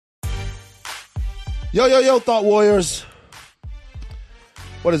Yo, Thought Warriors.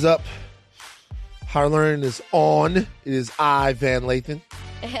 What is up? Higher Learning is on. It is I, Van Lathan.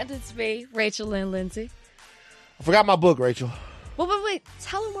 And it's me, Rachel Lynn Lindsay. I forgot my book, Rachel. Wait.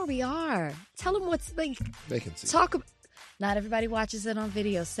 Tell them where we are. Tell them what's like. They can see. Not everybody watches it on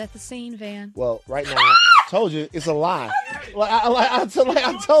video. Set the scene, Van. Well, right now, I told you it's a lie. I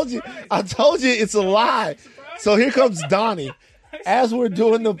told you it's a lie. So here comes Donnie. As we're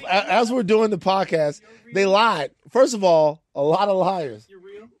doing the podcast, they lied. First of all, a lot of liars. You're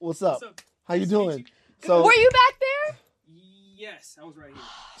real. What's up? How you doing? So were you back there? Yes, I was right here.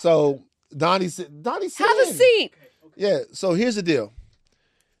 So Donnie said, Have a seat. Okay. Yeah. So here's the deal.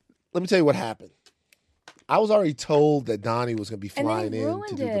 Let me tell you what happened. I was already told that Donnie was going to be flying in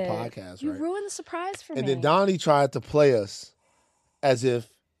to do the podcast. You right? ruined the surprise for me. And then Donnie tried to play us as if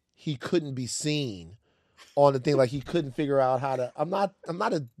he couldn't be seen on the thing, like he couldn't figure out how to. I'm not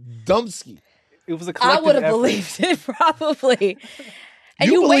a dumpski. It was a collective I would have effort. believed it probably.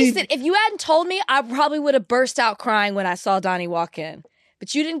 And you wasted. If you hadn't told me, I probably would have burst out crying when I saw Donnie walk in.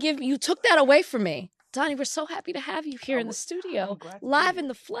 But you didn't you took that away from me. Donnie, we're so happy to have you here in the studio, live in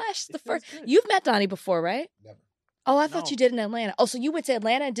the flesh. You've met Donnie before, right? Never. Oh, I thought you did in Atlanta. Oh, so you went to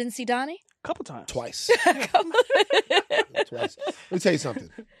Atlanta and didn't see Donnie? A couple times. Twice. Twice. Let me tell you something.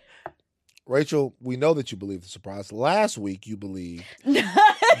 Rachel, we know that you believe the surprise. Last week, you believed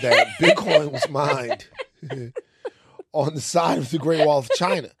that Bitcoin was mined on the side of the Great Wall of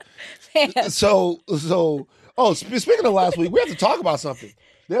China. Man. So, speaking of last week, we have to talk about something.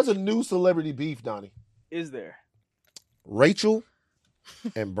 There's a new celebrity beef, Donnie. Is there? Rachel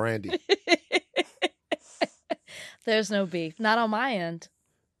and Brandy. There's no beef. Not on my end.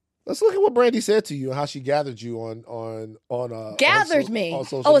 Let's look at what Brandy said to you and how she gathered you on Gathered me. on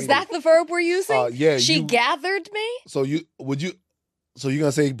social Oh, is media. that the verb we're using? Yeah. She gathered me? So you're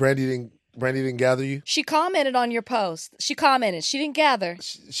gonna say Brandy didn't gather you? She commented on your post. She commented. She didn't gather.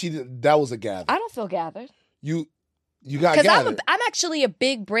 That was a gather. I don't feel gathered. You got Because gathered. I'm actually a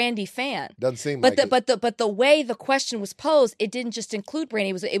big Brandy fan. Doesn't seem But like it. but the way the question was posed, it didn't just include Brandy.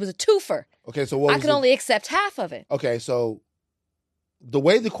 It was a twofer. Okay, so what I was could only accept half of it. Okay, so the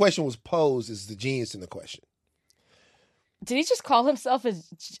way the question was posed is the genius in the question. Did he just call himself a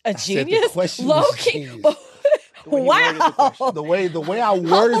I said the genius? question Low was key. genius. Wow. The way I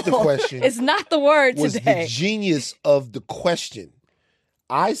worded the question It's not the word was today. the genius of the question.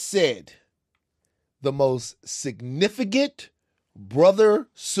 I said the most significant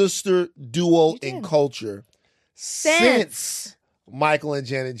brother-sister duo in culture since Michael and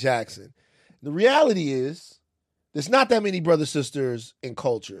Janet Jackson. The reality is there's not that many brother-sisters in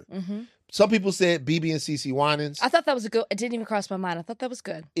culture. Mm-hmm. Some people said BB and CeCe Winans. I thought that was a good. It didn't even cross my mind. I thought that was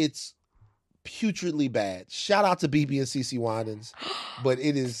good. It's putridly bad. Shout out to BB and CeCe Winans, but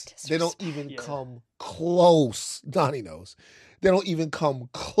it is. They don't even come close. Donnie knows. They don't even come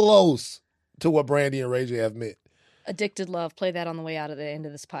close to what Brandy and Ray J have meant. Addicted Love. Play that on the way out of the end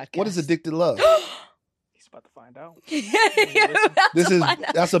of this podcast. What is Addicted Love? He's about to find out.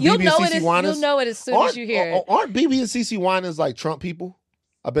 That's a BB and CeCe Winans. You'll know it as soon as you hear it. Aren't BB and CeCe Winans like Trump people?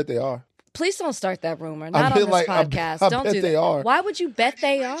 I bet they are. Please don't start that rumor. Not on this podcast. I Don't bet do they that. are. Why would you bet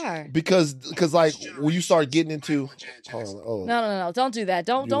they are? Because like when you start getting into No. Don't do that.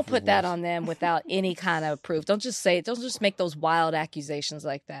 Don't put that on them without any kind of proof. Don't just make those wild accusations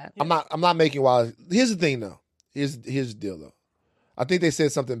like that. I'm not making wild. Here's the thing though. Here's the deal though. I think they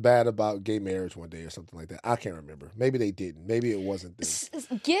said something bad about gay marriage one day or something like that. I can't remember. Maybe they didn't. Maybe it wasn't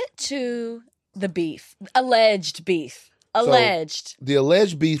them. Get to the beef. Alleged beef. Alleged. So, the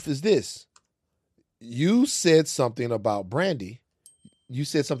alleged beef is this. You said something about Brandy. You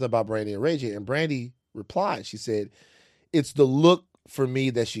said something about Brandy and Ray J, and Brandy replied. She said, "It's the look for me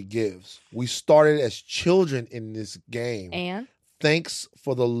that she gives. We started as children in this game. And thanks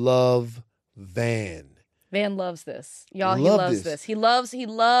for the love, Van." Van loves this. Y'all, he Love loves this. this. He loves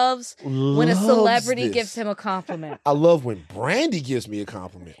when a Loves celebrity this. gives him a compliment. I love when Brandy gives me a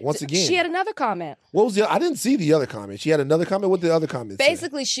compliment. Once again. She had another comment. What was I didn't see the other comment. She had another comment. What did the other comment say?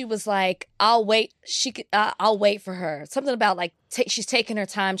 Basically, she was like, "I'll wait. I'll wait for her." Something about like she's taking her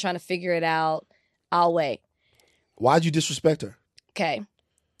time trying to figure it out. I'll wait. Why'd you disrespect her? Okay.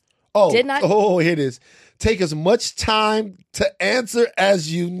 Oh, Didn't I? Oh, here it is. Take as much time to answer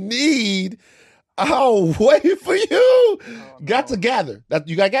as you need. I'll wait for you. Oh, no. Got to gather.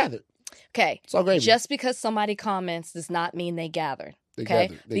 You got gathered. Okay. It's all gravy. Just because somebody comments does not mean they gathered. They Okay.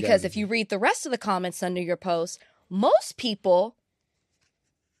 gathered. Because if you read the rest of the comments under your post, most people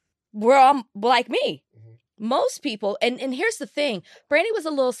were like me. Mm-hmm. Most people, and here's the thing, Brandy was a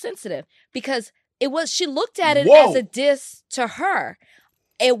little sensitive because she looked at it Whoa. as a diss to her.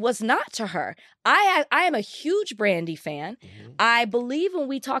 It was not to her. I am a huge Brandy fan. Mhm. I believe when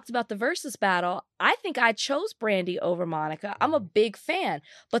we talked about the versus battle, I think I chose Brandy over Monica. I'm a big fan.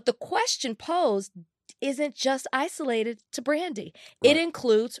 But the question posed isn't just isolated to Brandy. It Right.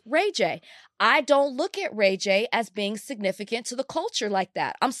 includes Ray J. I don't look at Ray J as being significant to the culture like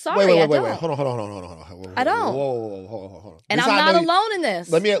that. I'm sorry, I don't. Hold on. I don't. Whoa, hold on. And This I'm is how I not know alone in this.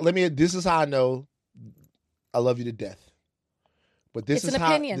 Let me. This is how I know I love you to death. But this It's is an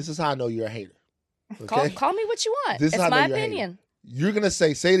how opinion. this is how I know you're a hater. Okay, Call me what you want. This is It's how I know my you're a hater. opinion. You're gonna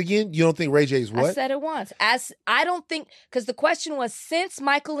say it again. You don't think Ray J is what? I said it once. As I don't think, because the question was since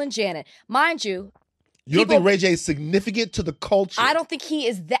Michael and Janet, mind you, You don't think people- Ray J is significant to the culture? I don't think he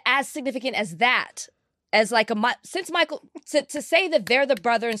is as significant as that. As like since Michael to say that they're the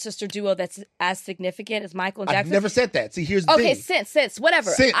brother and sister duo that's as significant as Michael and I've Jackson. never said that. See, here's the Okay, thing. since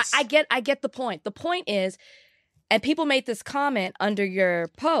whatever. Since. I get the point. The point is, and people made this comment under your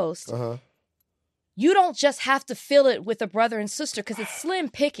post. Uh-huh. You don't just have to fill it with a brother and sister because it's slim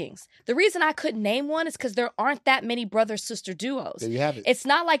pickings. The reason I couldn't name one is because there aren't that many brother-sister duos. There you have it. It's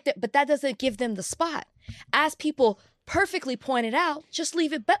not like that, but that doesn't give them the spot. As people perfectly pointed out, just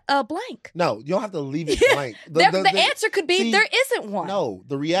leave it blank. No, you don't have to leave it blank. The answer could be see, there isn't one. No,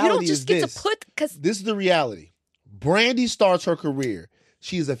 the you reality don't just is get this. to put because This is the reality. Brandy starts her career.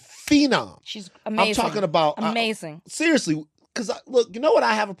 She is a phenom. she's amazing. I'm talking about amazing. seriously, because look, you know what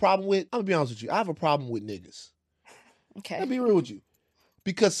I have a problem with? I'm gonna be honest with you. I have a problem with niggas. Okay. I'll be real with you.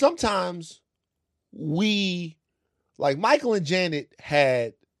 Because sometimes we, like Michael and Janet,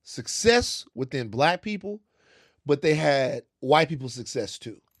 had success within black people, but they had white people's success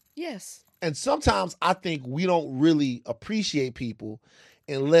too. Yes. And sometimes I think we don't really appreciate people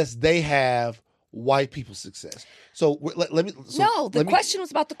unless they have white people's success. So let me. So No, the let me- question was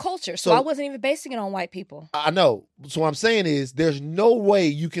about the culture, so So- I wasn't even basing it on white people. I know. So what I'm saying is there's no way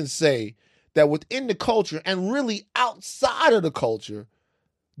you can say that within the culture and really outside of the culture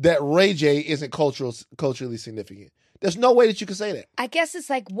that Ray J isn't culturally significant. There's no way that you can say that. I guess it's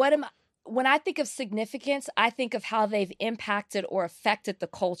like, when I think of significance, I think of how they've impacted or affected the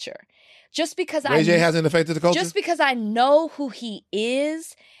culture. Just because Ray J hasn't affected the culture? just because I know who he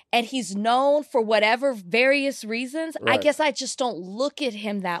is and he's known for whatever various reasons, I Right. guess I just don't look at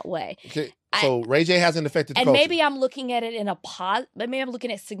him that way. Okay. So Ray J hasn't affected the And culture. maybe I'm looking at it maybe I'm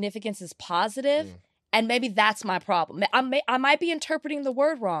looking at significance as positive. Mm. And maybe that's my problem. I might be interpreting the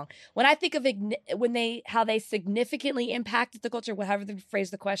word wrong. When I think of how they significantly impacted the culture, however they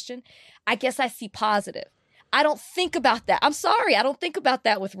phrase the question, I guess I see positive. I don't think about that. I'm sorry, I don't think about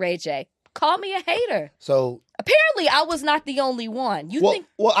that with Ray J. Call me a hater. So Apparently, I was not the only one.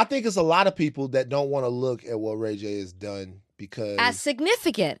 well, I think it's a lot of people that don't want to look at what Ray J has done because as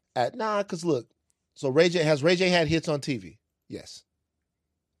significant? because look, so Ray J had hits on TV? Yes.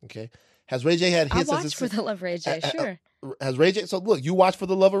 Okay. Has Ray J had I hits? watched For the Love of Ray J. Sure, Has Ray J? So look, you watch For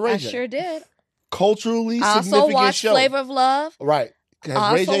the Love of Ray I J. sure did. Culturally I also significant watched show. Flavor of Love. Right. Has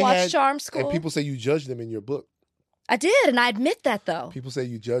I Ray also J watched had? Charm School. And people say you judge them in your book. I did, and I admit that though. People say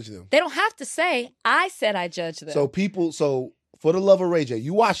you judge them. They don't have to say I said I judged them. So For the Love of Ray J,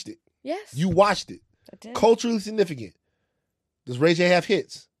 you watched it. Yes, You watched it. I did. Culturally significant. Does Ray J have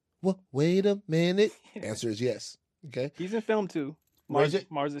hits? Well, wait a minute. Answer is yes. Okay. He's in film too. Ray J-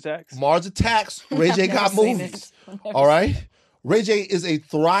 Mars Attacks. Mars Attacks. Ray J I've got never seen movies. it. I've never All right. Ray J is a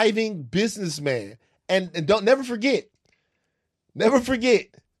thriving businessman. And don't never forget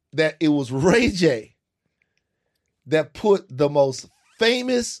that it was Ray J that put the most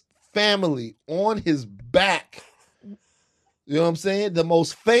famous family on his back. You know what I'm saying? The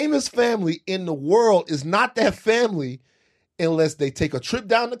most famous family in the world is not that family unless they take a trip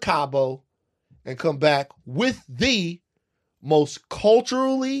down to Cabo and come back with the most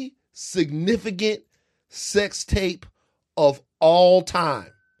culturally significant sex tape of all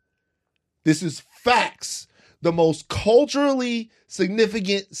time. This is facts. The most culturally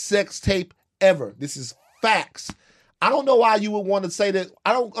significant sex tape ever. This is facts. I don't know why you would want to say that.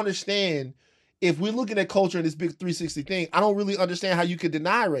 I don't understand. If we're looking at culture in this big 360 thing, I don't really understand how you could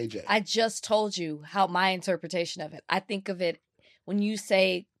deny Ray J. I just told you how my interpretation of it. I think of it when you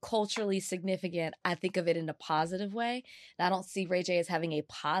say culturally significant, I think of it in a positive way. And I don't see Ray J as having a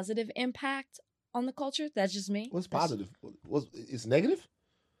positive impact on the culture. That's just me. What's positive? It's negative?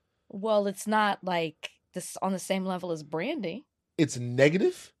 Well, it's not like this on the same level as Brandy. It's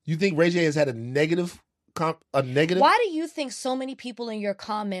negative? You think Ray J has had a negative? Why do you think so many people in your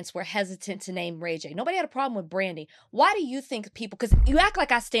comments were hesitant to name Ray J? Nobody had a problem with Brandy. Why do you think people, because you act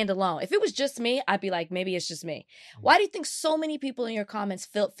like I stand alone. If it was just me, I'd be like, maybe it's just me. Why do you think so many people in your comments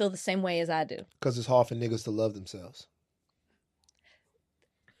feel the same way as I do? Because it's hard for niggas to love themselves.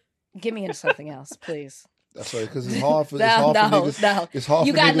 Get me into something else, please. That's right, because it's hard for No, niggas. no. It's hard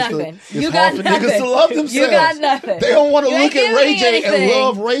You for got niggas nothing. to. You It's got hard for niggas to nothing. love themselves. You got nothing. They don't want to You look ain't at Ray giving me J and anything.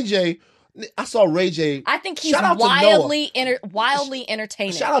 love Ray J. I saw Ray J. I think he's Shout out to wildly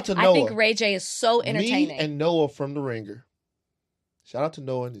entertaining. Shout out to I think Noah. Ray J is so entertaining. Me and Noah from The Ringer. Shout out to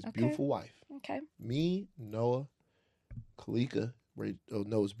Noah and his beautiful wife. Okay. Me, Noah, Kalika,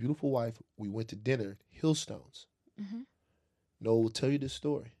 Noah's beautiful wife. We went to dinner, Hillstones. Mm-hmm. Noah will tell you this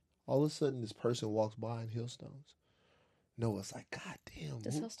story. All of a sudden, this person walks by in Hillstones. Noah's like, God damn.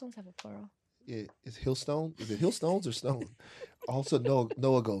 Does Hillstones have a plural? Yeah, is Hillstone? Is it Hillstones or Stone? Also,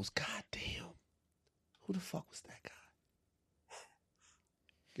 Noah goes, God damn. Who the fuck was that guy?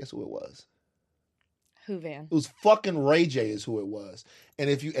 Guess who it was? Who, Van? It was fucking Ray J is who it was.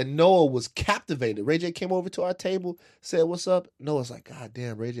 And Noah was captivated. Ray J came over to our table, said, what's up? Noah's like, God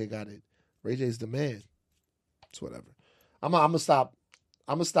damn, Ray J got it. Ray J's the man. It's whatever. I'm gonna stop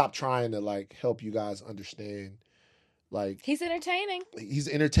trying to like help you guys understand. Like He's entertaining. He's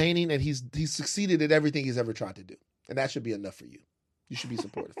entertaining and he's succeeded at everything he's ever tried to do. And that should be enough for you. You should be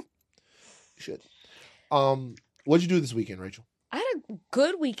supportive. You should. What'd you do this weekend, Rachel? I had a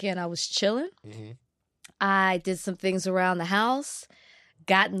good weekend. I was chilling. Mm-hmm. I did some things around the house.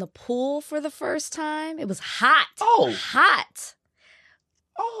 Got in the pool for the first time. It was hot. Oh. Hot.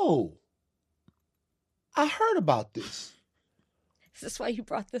 Oh. I heard about this. Is this why you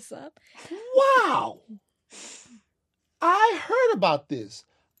brought this up? Wow. I heard about this.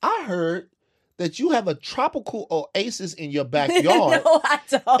 I heard that you have a tropical oasis in your backyard. No, I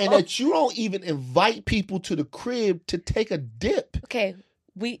don't. And that you don't even invite people to the crib to take a dip. Okay.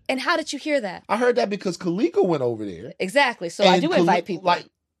 And how did you hear that? I heard that because Kalika went over there. Exactly. So I do invite people. Like,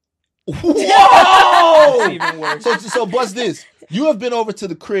 whoa! That's even worse. So bust this. You have been over to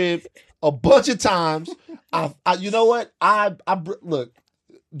the crib a bunch of times. You know what? Look,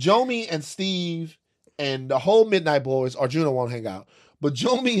 Jomi and Steve and the whole Midnight Boys, Arjuna won't hang out, but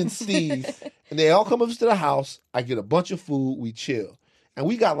Jomi and Steve, and they all come up to the house. I get a bunch of food. We chill. And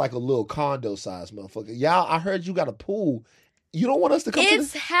we got like a little condo size motherfucker. Y'all, I heard you got a pool. You don't want us to come to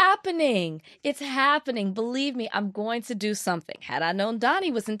It's happening. It's happening. Believe me, I'm going to do something. Had I known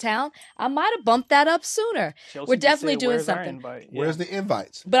Donnie was in town, I might have bumped that up sooner. Chelsea We're just definitely said, doing "Where's our something. invite?" Where's the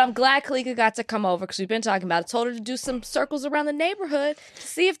invites? But I'm glad Kalika got to come over because we've been talking about it. Told her to do some circles around the neighborhood to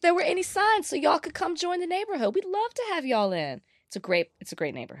see if there were any signs so y'all could come join the neighborhood. We'd love to have y'all in. It's a great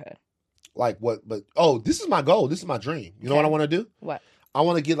neighborhood. Like what? But this is my goal. This is my dream. You know what I want to do? What? I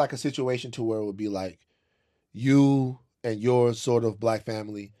want to get like a situation to where it would be like you and your sort of black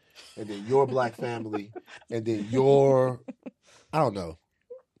family, and then your black family, and then I don't know.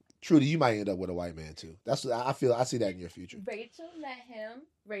 Trudy, you might end up with a white man too. That's what I feel. I see that in your future. Rachel met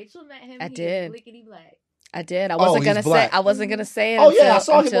him. I He did. is blickety black. I did. I wasn't he's gonna say. black. I wasn't gonna say it. Oh yeah, I until-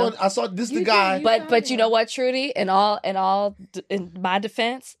 saw until- him on. I saw this the You guy. did. But you know what, Trudy? In my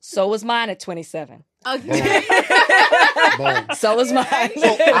defense, so was mine at 27. Okay. Boom. So was mine.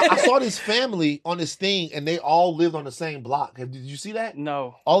 So I saw this family on this thing, and they all lived on the same block. Did you see that?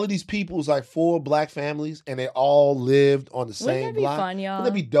 No. All of these people was like 4 black families, and they all lived on the Wouldn't same that be block. fun, y'all?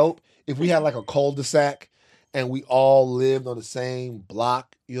 Wouldn't that be dope if we had like a cul-de-sac and we all lived on the same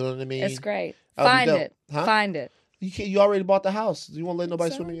block? You know what I mean? It's great. That would be Find dope. it. Huh? Find it. You can't. You already bought the house. You won't let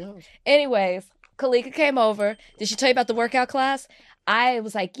nobody So- swim in your house. Anyways, Kalika came over. Did she tell you about the workout class? I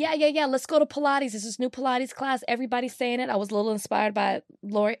was like, yeah. Let's go to Pilates. There's this new Pilates class. Everybody's saying it. I was a little inspired by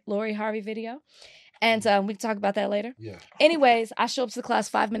Lori Harvey video. And we can talk about that later. Yeah. Anyways, I show up to the class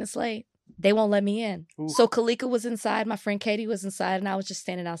 5 minutes late. They won't let me in. Ooh. So Kalika was inside. My friend Katie was inside. And I was just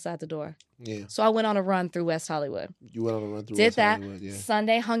standing outside the door. Yeah. So I went on a run through West Hollywood. You went on a run through. Did West that. Hollywood, yeah.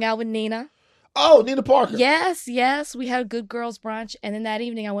 Sunday, hung out with Nina. Oh, Nina Parker. Yes. We had a good girls brunch. And then that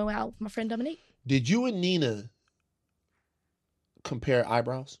evening, I went out with my friend Dominique. Did you and Nina compare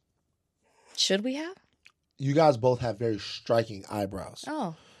eyebrows? Should we have? You guys both have very striking eyebrows.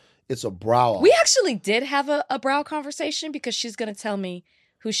 Oh. It's a brow. We actually did have a brow conversation because she's going to tell me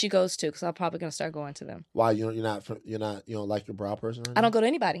who she goes to because I'm probably going to start going to them. Why you don't like your brow person? Right I don't now? go to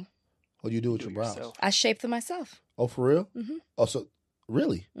anybody. What do you do with Do your brows? yourself. I shape them myself. Oh, for real? Mhm. Oh, so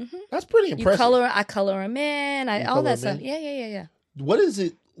really? Mhm. That's pretty impressive. I color them in. You All color that 'em stuff. in? Yeah. What is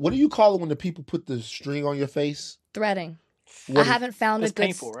it? What do you call it when the people put the string on your face? Threading. What I haven't found It's a good.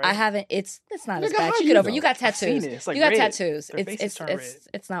 painful, right? I haven't. It's not as Nigga, bad. how You you get over. know? You got I've seen tattoos. it. It's like you got red. tattoos. Their faces turn red.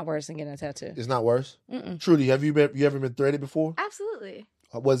 It's not worse than getting a tattoo. It's not worse. Mm-mm. Trudy, have you ever been threaded before? Absolutely.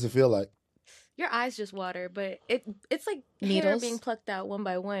 What does it feel like? Your eyes just water, but it's like hair Needles? being plucked out one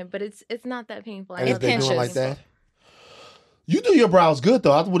by one, but it's not that painful. I And know if they're doing pinches. like that, You do your brows good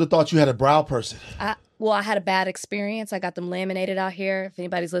though. I would have thought you had a brow person. I had a bad experience. I got them laminated out here. If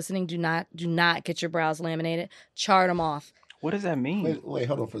anybody's listening, do not get your brows laminated. Chart them off. What does that mean? Wait,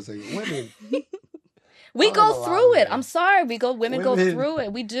 hold on for a second. Women. We go through it. man. I'm sorry. Women go through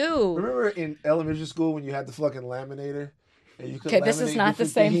it. We do. Remember in elementary school when you had the fucking laminator? And you could Okay, this is laminate not the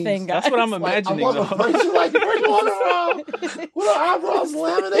different same things? thing, guys. That's what I'm Like, imagining. I though. you're like, you're walking around with her eyebrows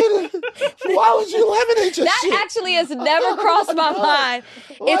laminated. Why would you laminate your That shit? actually has never crossed my mind.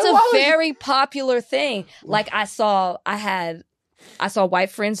 It's Why a would you- very popular thing. Like I saw white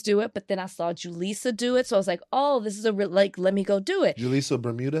friends do it, but then I saw Julissa do it. So I was like, oh, this is let me go do it. Julissa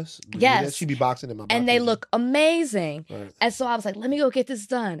Bermudez? Yes. She be boxing in my And they look amazing. Right. And so I was like, let me go get this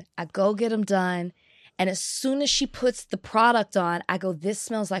done. I go get them done. And as soon as she puts the product on, I go, this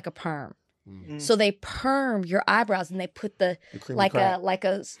smells like a perm. Mm. So they perm your eyebrows and they put the creamy like crack.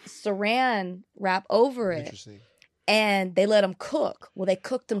 a saran wrap over it. Interesting. And they let them cook. Well, they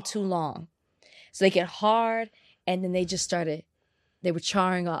cooked them too long. So they get hard and then they just started, they were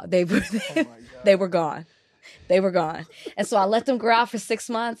charring off. They were, Oh my God. they were gone. They were gone. And so I let them grow out for 6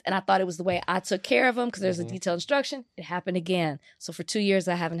 months and I thought it was the way I took care of them because there's a detailed instruction. It happened again. So for 2 years,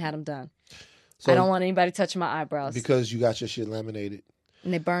 I haven't had them done. So I don't want anybody touching my eyebrows. because you got your shit laminated.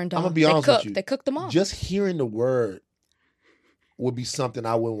 And they burned off. I'm gonna be honest with you. They cooked them off. Just hearing the word would be something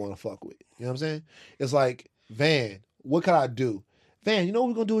I wouldn't want to fuck with. You know what I'm saying? It's like, Van, what can I do? Van, you know what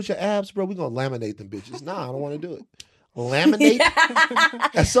we're gonna do with your abs, bro? We're gonna laminate them bitches. Nah, I don't want to do it. Laminate?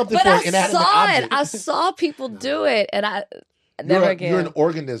 That's something But for I an inanimate saw it. object. I saw people do it, and never again. You're an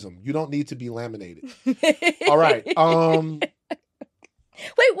organism. You don't need to be laminated. All right.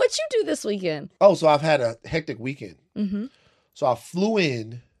 Wait, what you do this weekend? Oh, so I've had a hectic weekend. Mm-hmm. So I flew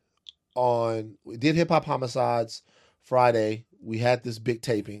in we did Hip Hop Homicides Friday. We had this big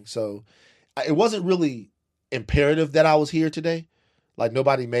taping. So it wasn't really imperative that I was here today. Like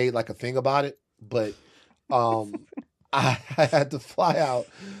nobody made like a thing about it. But I had to fly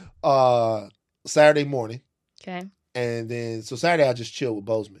out Saturday morning. Okay. And then, so Saturday I just chilled with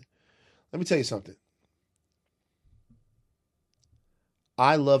Bozeman. Let me tell you something.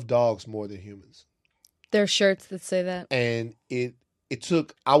 I love dogs more than humans. There are shirts that say that. And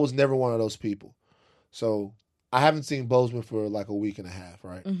I was never one of those people. So I haven't seen Bozeman for like a week and a half,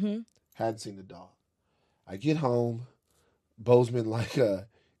 right? Mm-hmm. Hadn't seen the dog. I get home, Bozeman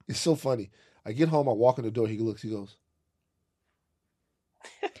it's so funny. I get home, I walk in the door, he goes,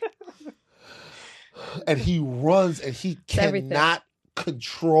 and he runs and he everything. cannot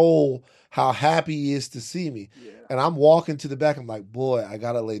control how happy he is to see me. Yeah. And I'm walking to the back, I'm like, boy, I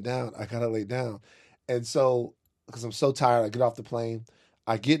gotta lay down. And so, because I'm so tired, I get off the plane,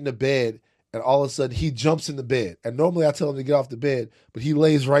 I get in the bed, and all of a sudden he jumps in the bed. And normally I tell him to get off the bed, but he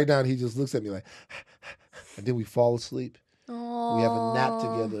lays right down, he just looks at me like, and then we fall asleep. Aww. We have a nap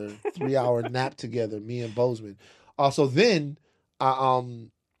together, 3-hour nap together, me and Bozeman. Also, then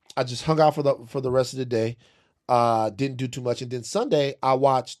I just hung out for the rest of the day. Didn't do too much, and then Sunday I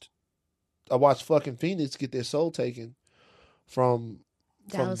watched fucking Phoenix get their soul taken from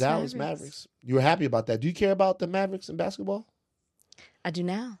Dallas Mavericks. You were happy about that. Do you care about the Mavericks in basketball? I do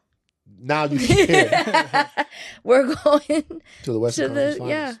now. Now you care We're going to the Western Conference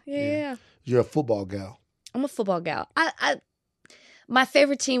Finals. Yeah. You're a football gal. I'm a football gal. My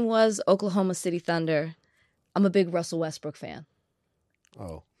favorite team was Oklahoma City Thunder. I'm a big Russell Westbrook fan.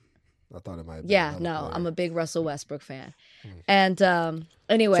 Oh, I thought it might have been Yeah, another no, player. I'm a big Russell Westbrook fan. And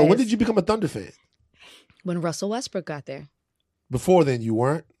anyway, So when did you become a Thunder fan? when Russell Westbrook got there. Before then, you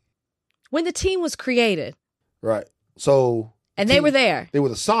weren't? When the team was created. Right. So... And they were there. They were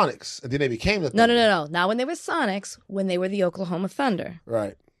the Sonics, and then they became the No. Thunder. Not when they were Sonics, when they were the Oklahoma Thunder.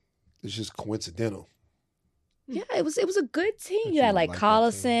 Right. It's just coincidental. Yeah, it was a good team. But You you had like like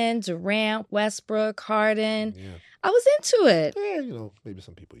that team. Collison, Durant, Westbrook, Harden. Yeah. I was into it. Yeah, maybe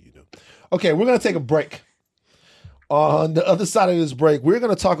some people you do. Okay, we're going to take a break. On the other side of this break, we're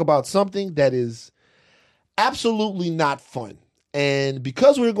going to talk about something that is absolutely not fun. And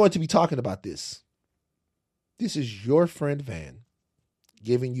because we're going to be talking about this is your friend Van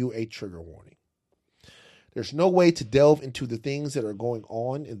giving you a trigger warning. There's no way to delve into the things that are going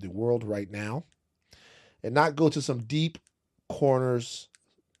on in the world right now and not go to some deep,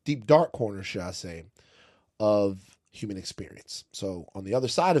 dark corners, should I say, of human experience. So on the other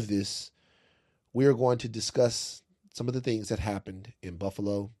side of this, we are going to discuss some of the things that happened in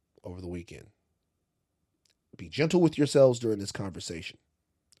Buffalo over the weekend. Be gentle with yourselves during this conversation.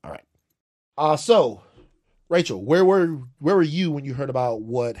 All right. So, Rachel, where were you when you heard about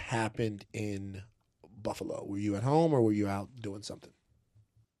what happened in Buffalo? Were you at home or were you out doing something?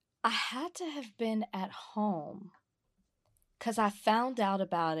 I had to have been at home. because I found out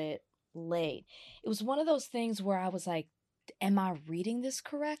about it late. It was one of those things where I was like, am I reading this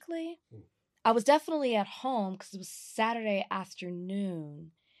correctly? I was definitely at home because it was Saturday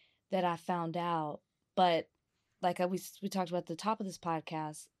afternoon that I found out. But like we talked about at the top of this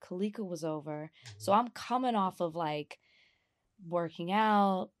podcast, Kalika was over. So I'm coming off of like working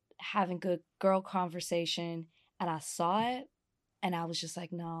out, having good girl conversation, and I saw it and I was just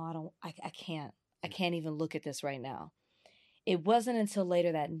like, no, I can't even look at this right now. It wasn't until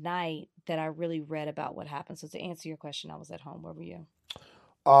later that night that I really read about what happened. So to answer your question, I was at home. Where were you?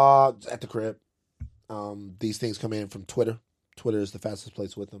 At the crib. These things come in from Twitter. Twitter is the fastest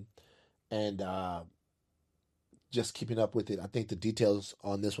place with them. And just keeping up with it. I think the details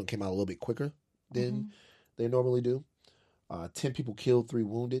on this one came out a little bit quicker than they normally do. 10 people killed, 3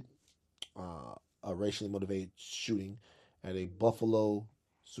 wounded. A racially motivated shooting at a Buffalo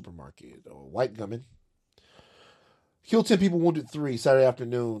supermarket. A white gunman killed 10 people, wounded 3 Saturday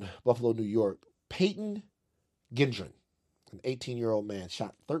afternoon, Buffalo, New York. Peyton Gendron, an 18-year-old man,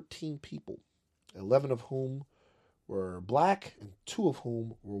 shot 13 people, 11 of whom were black and 2 of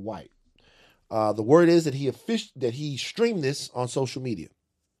whom were white. The word is that he streamed this on social media.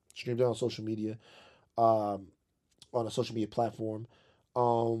 Streamed it on social media, on a social media platform.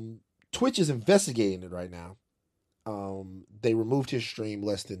 Twitch is investigating it right now. They removed his stream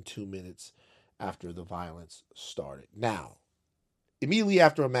less than 2 minutes after the violence started. Now, immediately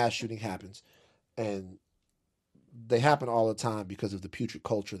after a mass shooting happens, and they happen all the time because of the putrid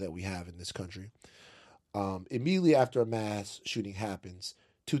culture that we have in this country. Immediately after a mass shooting happens,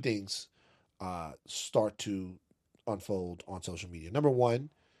 2 things start to unfold on social media. Number one,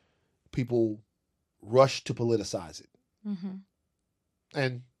 people rush to politicize it. Mm-hmm.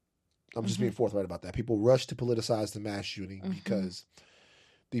 And I'm just being forthright about that. People rush to politicize the mass shooting because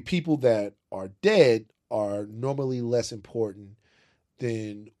the people that are dead are normally less important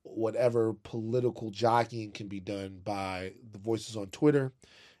than whatever political jockeying can be done by the voices on Twitter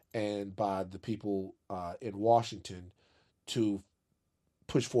and by the people in Washington to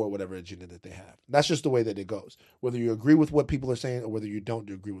push forward whatever agenda that they have. That's just the way that it goes. Whether you agree with what people are saying or whether you don't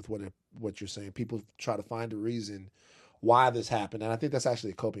agree with what you're saying, people try to find a reason why this happened. And I think that's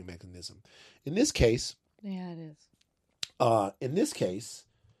actually a coping mechanism. In this case... Yeah, it is. In this case,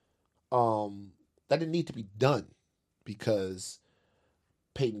 that didn't need to be done because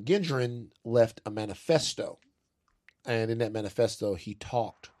Peyton Gendron left a manifesto. And in that manifesto, he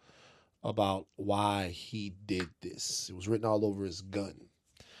talked about why he did this. It was written all over his gun.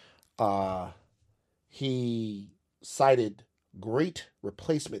 He cited great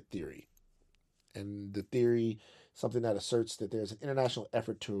replacement theory. And the theory, something that asserts that there's an international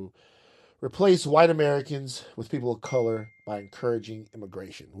effort to replace white Americans with people of color by encouraging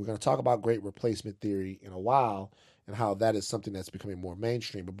immigration. We're going to talk about great replacement theory in a while and how that is something that's becoming more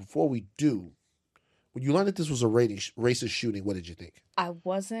mainstream. But before we do, when you learned that this was a racist shooting, what did you think?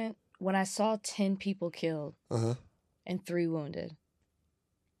 When I saw 10 people killed and 3 wounded,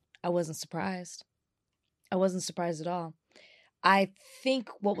 I wasn't surprised. I wasn't surprised at all. I think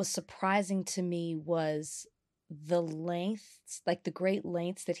what was surprising to me was the lengths, like the great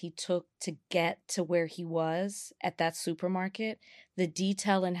lengths that he took to get to where he was at that supermarket, the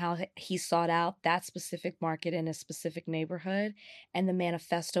detail in how he sought out that specific market in a specific neighborhood, and the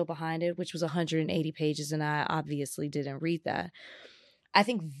manifesto behind it, which was 180 pages, and I obviously didn't read that. I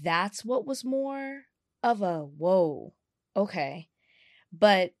think that's what was more of a whoa, okay.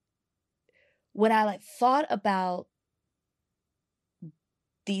 But when I thought about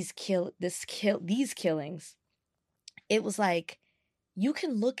these killings, it was like, you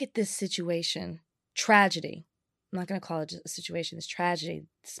can look at this situation, tragedy. I'm not going to call it just a situation. It's tragedy,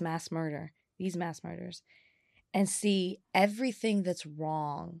 this mass murder, these mass murders, and see everything that's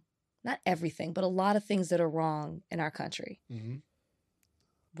wrong. Not everything, but a lot of things that are wrong in our country. Mm-hmm.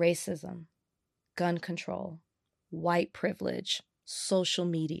 Racism, gun control, white privilege, social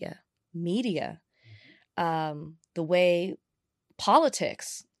media, the way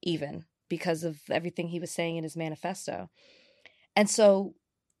politics even, because of everything he was saying in his manifesto. And so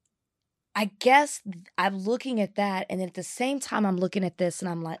I guess I'm looking at that, and then at the same time I'm looking at this and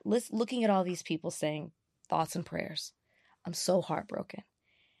I'm like, looking at all these people saying thoughts and prayers. I'm so heartbroken.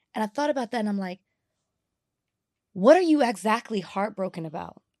 And I thought about that and I'm like, what are you exactly heartbroken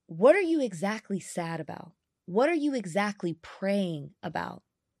about? What are you exactly sad about? What are you exactly praying about?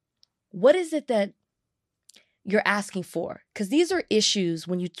 What is it that you're asking for? Because these are issues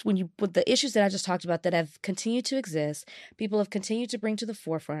with the issues that I just talked about that have continued to exist, people have continued to bring to the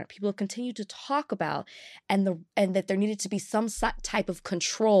forefront, people have continued to talk about, and that there needed to be some type of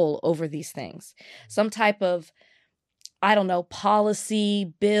control over these things, some type of I don't know,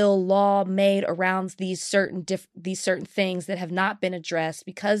 policy, bill, law made around these certain things that have not been addressed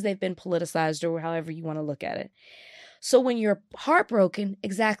because they've been politicized or however you want to look at it. So when you're heartbroken,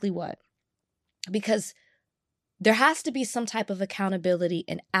 exactly what? Because there has to be some type of accountability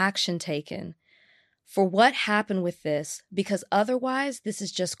and action taken for what happened with this, because otherwise this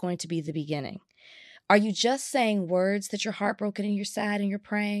is just going to be the beginning. Are you just saying words that you're heartbroken and you're sad and you're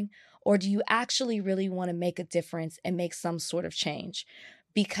praying? Or do you actually really want to make a difference and make some sort of change?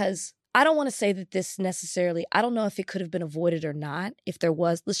 Because I don't want to say that this necessarily, I don't know if it could have been avoided or not. If there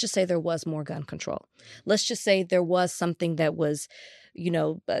was, let's just say there was more gun control. Let's just say there was something that was,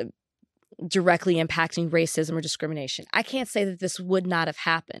 directly impacting racism or discrimination. I can't say that this would not have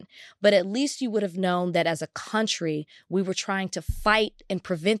happened, but at least you would have known that as a country, we were trying to fight and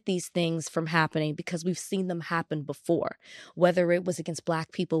prevent these things from happening because we've seen them happen before, whether it was against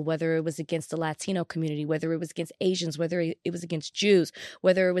Black people, whether it was against the Latino community, whether it was against Asians, whether it was against Jews,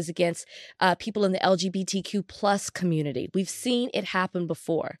 whether it was against people in the LGBTQ plus community. We've seen it happen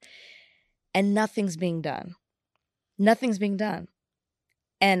before, and nothing's being done. Nothing's being done.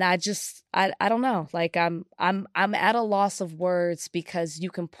 And I don't know. Like I'm at a loss of words because you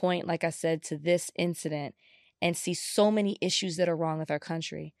can point, like I said, to this incident and see so many issues that are wrong with our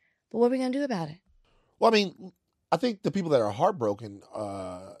country. But what are we going to do about it? Well, I mean, I think the people that are heartbroken,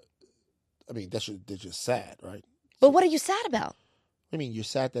 they're just sad, right? But what are you sad about? I mean, you're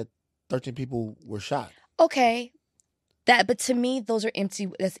sad that 13 people were shot. Okay. But to me, that's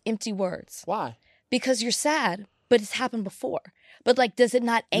empty words. Why? Because you're sad, but it's happened before. But like, does it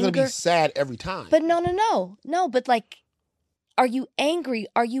not anger? You're gonna be sad every time. But no. But like, are you angry?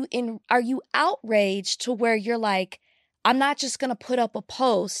 Are you outraged to where you're like, I'm not just gonna put up a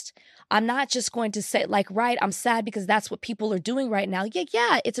post. I'm not just going to say like, right, I'm sad because that's what people are doing right now.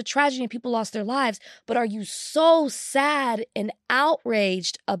 Yeah, it's a tragedy and people lost their lives. But are you so sad and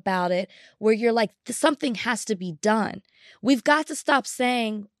outraged about it where you're like, something has to be done? We've got to stop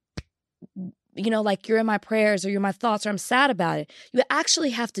saying, like you're in my prayers or you're my thoughts or I'm sad about it. You actually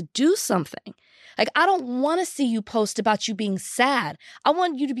have to do something. Like, I don't want to see you post about you being sad. I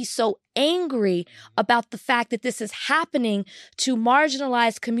want you to be so angry about the fact that this is happening to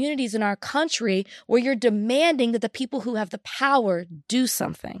marginalized communities in our country where you're demanding that the people who have the power do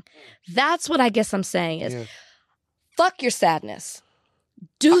something. That's what I guess I'm saying is, fuck your sadness.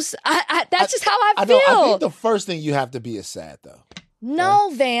 That's just how I feel. I think the first thing you have to be is sad, though. No,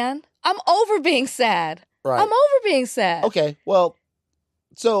 right? Van. I'm over being sad. Right. I'm over being sad. Okay, well,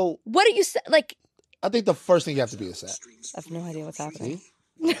 so... What are you saying? Like... I think the first thing you have to be is sad. I have no idea what's happening.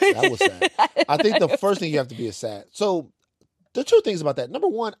 See? That was sad. I think the first thing you have to be is sad. So, the two things about that. Number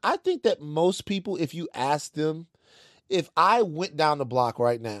one, I think that most people, if you ask them, if I went down the block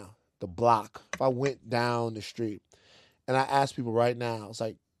right now, if I went down the street, and I asked people right now, it's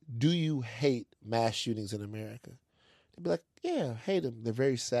like, do you hate mass shootings in America? They'd be like, yeah, I hate them. They're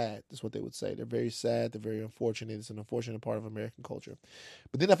very sad. That's what they would say. They're very sad. They're very unfortunate. It's an unfortunate part of American culture.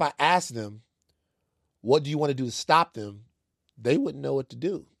 But then if I asked them, what do you want to do to stop them? They wouldn't know what to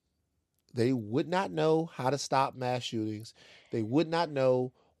do. They would not know how to stop mass shootings. They would not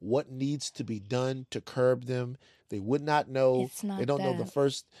know what needs to be done to curb them. They would not know. They don't know the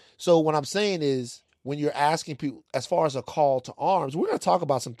first. So what I'm saying is, when you're asking people, as far as a call to arms, we're going to talk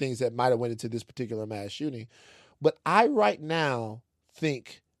about some things that might have went into this particular mass shooting. But I right now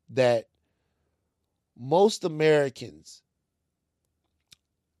think that most Americans,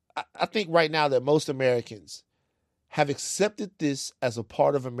 I think right now that most Americans have accepted this as a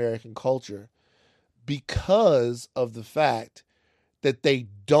part of American culture because of the fact that they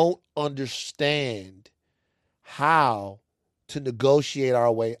don't understand how to negotiate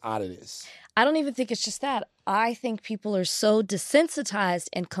our way out of this. I don't even think it's just that. I think people are so desensitized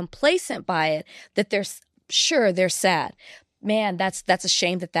and complacent by it that they're sad. Man, that's a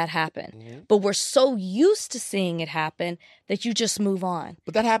shame that happened. Mm-hmm. But we're so used to seeing it happen that you just move on.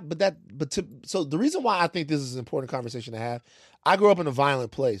 So the reason why I think this is an important conversation to have, I grew up in a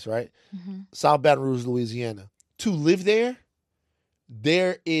violent place, right? Mm-hmm. South Baton Rouge, Louisiana. To live there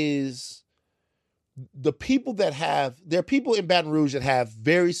is there are people in Baton Rouge that have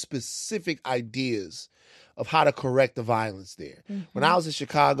very specific ideas of how to correct the violence there. Mm-hmm. When I was in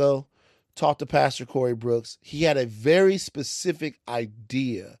Chicago, talked to Pastor Corey Brooks, he had a very specific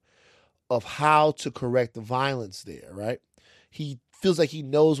idea of how to correct the violence there, right? He feels like he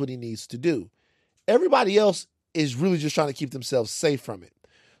knows what he needs to do. Everybody else is really just trying to keep themselves safe from it.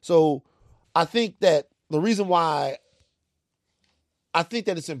 So I think that the reason why I think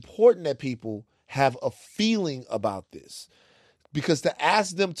that it's important that people have a feeling about this, because to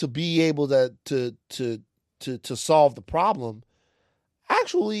ask them to be able to to solve the problem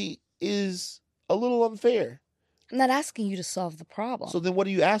actually is a little unfair. I'm not asking you to solve the problem. So then what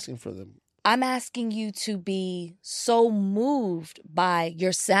are you asking for them? I'm asking you to be so moved by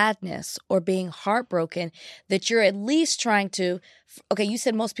your sadness or being heartbroken that you're at least trying to, okay, you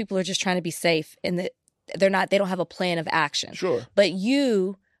said most people are just trying to be safe and that they don't have a plan of action. Sure. But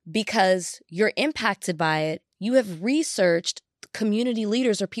you, because you're impacted by it, you have researched community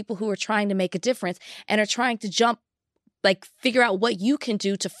leaders or people who are trying to make a difference and are trying to figure out what you can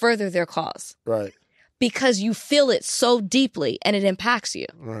do to further their cause. Right. Because you feel it so deeply and it impacts you.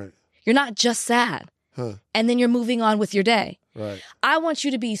 Right. You're not just sad. Huh. And then you're moving on with your day. Right. I want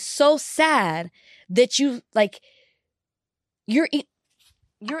you to be so sad that you're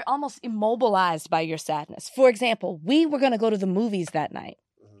almost immobilized by your sadness. For example, we were going to go to the movies that night.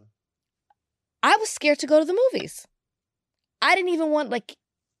 Mhm. I was scared to go to the movies. I didn't even want,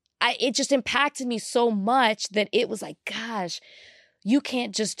 it just impacted me so much that it was like, gosh, you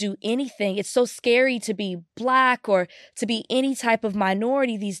can't just do anything. It's so scary to be Black or to be any type of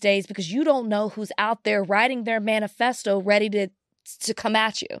minority these days because you don't know who's out there writing their manifesto ready to come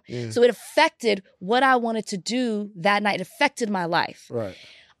at you. Yeah. So it affected what I wanted to do that night. It affected my life. Right.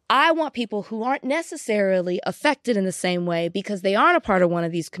 I want people who aren't necessarily affected in the same way because they aren't a part of one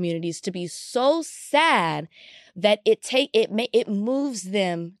of these communities to be so sad that it moves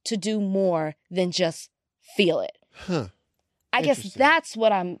them to do more than just feel it. Huh. I guess that's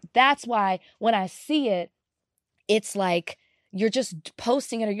why when I see it, it's like you're just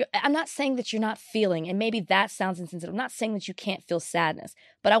posting it. I'm not saying that you're not feeling, and maybe that sounds insensitive. I'm not saying that you can't feel sadness,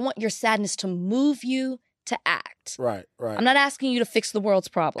 but I want your sadness to move you to act. Right. Right. I'm not asking you to fix the world's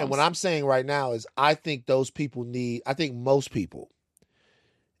problems. And what I'm saying right now is I think most people, need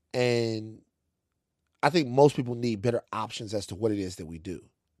better options as to what it is that we do.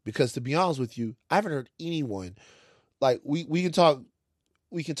 Because to be honest with you, I haven't heard anyone, we can talk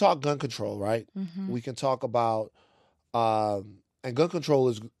gun control, right? Mm-hmm. We can talk about, and gun control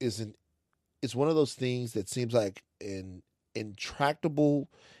is one of those things that seems like an example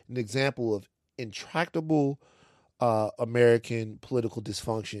of intractable American political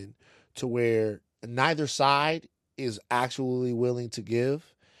dysfunction to where neither side is actually willing to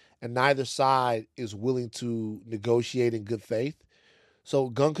give and neither side is willing to negotiate in good faith. So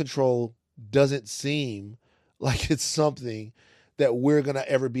gun control doesn't seem like it's something that we're going to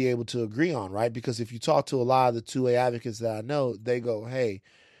ever be able to agree on, right? Because if you talk to a lot of the 2A advocates that I know, they go, hey,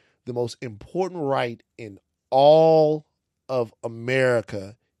 the most important right in all of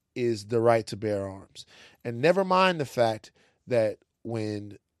America is the right to bear arms. And never mind the fact that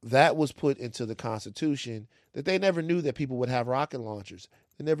when that was put into the Constitution, that they never knew that people would have rocket launchers.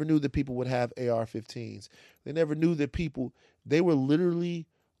 They never knew that people would have AR-15s. They never knew that they were literally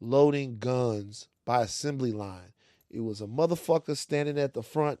loading guns by assembly line. It was a motherfucker standing at the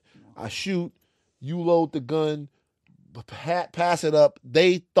front. I shoot, you load the gun, pass it up.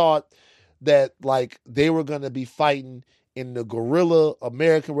 They thought that they were going to be fighting in the guerrilla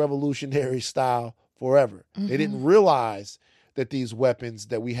American Revolutionary style forever. Mm-hmm. They didn't realize that these weapons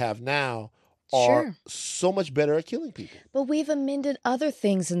that we have now are so much better at killing people. But we've amended other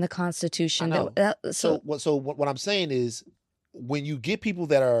things in the Constitution. I know. So what I'm saying is, when you get people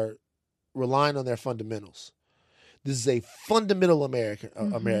that are relying on their fundamentals, this is a fundamental American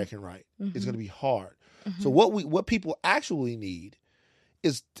right. Mm-hmm. It's going to be hard. Mm-hmm. So what people actually need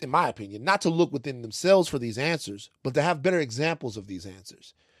is, in my opinion, not to look within themselves for these answers, but to have better examples of these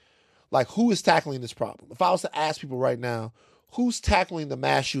answers. Like, who is tackling this problem? If I was to ask people right now, who's tackling the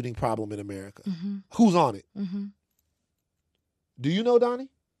mass shooting problem in America? Mm-hmm. Who's on it? Mm-hmm. Do you know, Donnie?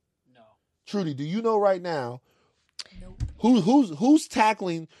 No. Trudy, do you know right now? Nope. Who's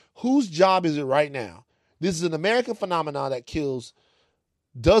tackling? Whose job is it right now? This is an American phenomenon that kills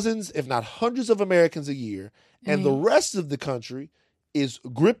dozens, if not hundreds of Americans a year, and the rest of the country is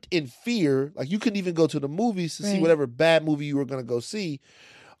gripped in fear. Like, you couldn't even go to the movies to see whatever bad movie you were going to go see.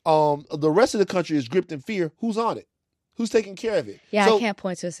 The rest of the country is gripped in fear. Who's on it? Who's taking care of it? Yeah, I can't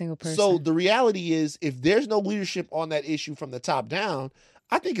point to a single person. So the reality is, if there's no leadership on that issue from the top down,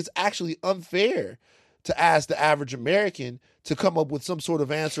 I think it's actually unfair to ask the average American to come up with some sort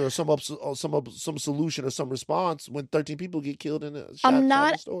of answer or some solution or some response when 13 people get killed in a shot.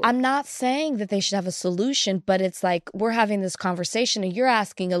 I'm not saying that they should have a solution, but it's like we're having this conversation and you're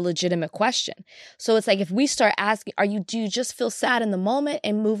asking a legitimate question. So it's like, if we start asking, do you just feel sad in the moment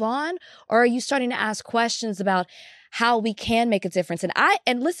and move on? Or are you starting to ask questions about how we can make a difference?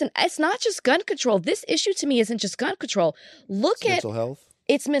 And listen, it's not just gun control. This issue to me isn't just gun control. It's mental health.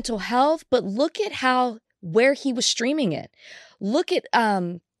 It's mental health, but look at where he was streaming it. Look at,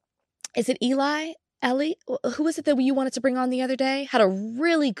 is it Eli? Ellie, who was it that you wanted to bring on the other day? Had a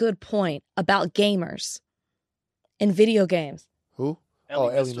really good point about gamers and video games. Who?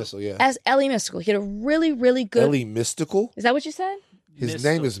 Ellie Ellie Mystical. Mystical, yeah. As Ellie Mystical. He had a really, really good. Ellie Mystical? Is that what you said? His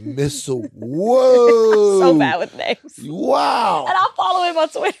Mystical. name is Missile. Whoa. So bad with names. Wow. And I'll follow him on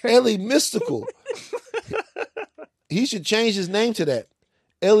Twitter. Ellie Mystical. He should change his name to that.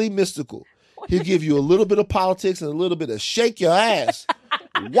 Ellie Mystical. He'll give you a little bit of politics and a little bit of shake your ass.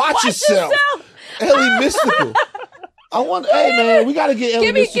 Watch yourself. Ellie Mystical. I want. Hey man, we got to get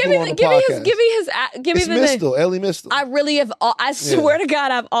Ellie Mystical on the podcast. Give me It's the name. Mystical. Ellie Mystical. I really have. I swear to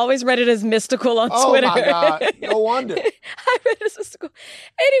God, I've always read it as mystical on Oh Twitter. my God! No wonder. I read it as mystical.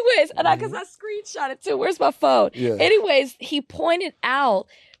 Anyways, and because I screenshot it too. Where's my phone? Yeah. Anyways, he pointed out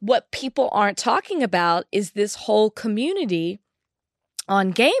what people aren't talking about is this whole community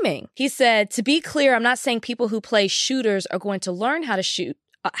on gaming. He said, to be clear, I'm not saying people who play shooters are going to learn how to shoot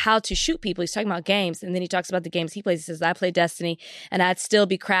people. He's talking about games. And then he talks about the games he plays. He says, I play Destiny and I'd still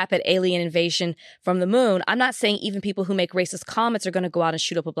be crap at alien invasion from the moon. I'm not saying even people who make racist comments are going to go out and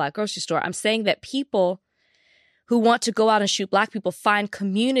shoot up a black grocery store. I'm saying that people who want to go out and shoot black people find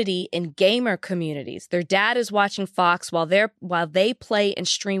community in gamer communities. Their dad is watching Fox while they play and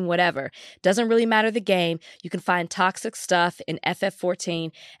stream whatever. Doesn't really matter the game. You can find toxic stuff in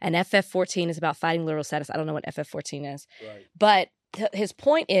FF14, and FF14 is about fighting literal status. I don't know what FF14 is. Right. But his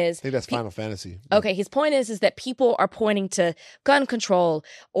point is, I think that's Final Fantasy. okay, his point is that people are pointing to gun control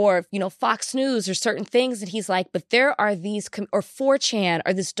or, Fox News or certain things. And he's like, but there are these, or 4chan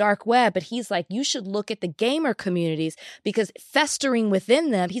or this dark web. But he's like, you should look at the gamer communities because festering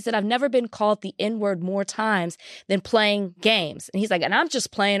within them, he said, I've never been called the N-word more times than playing games. And he's like, and I'm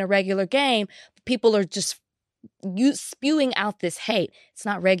just playing a regular game. People are just spewing out this hate. It's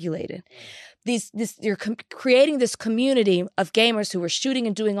not regulated. You're creating this community of gamers who are shooting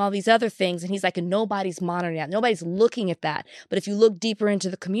and doing all these other things. And he's like, and nobody's monitoring that. Nobody's looking at that. But if you look deeper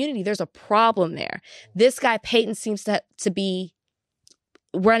into the community, there's a problem there. This guy, Peyton, seems to be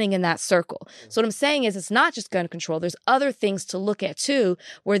running in that circle. So what I'm saying is it's not just gun control. There's other things to look at too,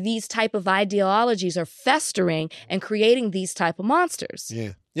 where these type of ideologies are festering and creating these type of monsters.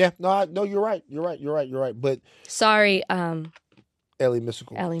 Yeah. Yeah. No, you're right. You're right. But Sorry, Ellie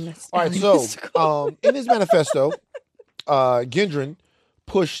Mystical. Ellie Mystical. All right, so in his manifesto, Gendron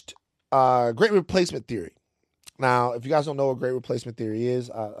pushed great replacement theory. Now, if you guys don't know what great replacement theory is,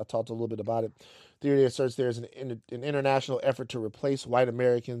 I talked a little bit about it. Theory asserts there is an international effort to replace white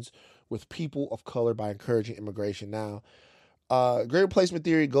Americans with people of color by encouraging immigration. Now, great replacement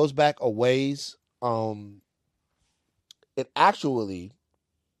theory goes back a ways. It actually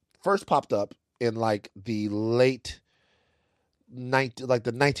first popped up in like the late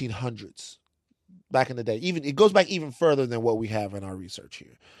the 1900s, back in the day. Even it goes back even further than what we have in our research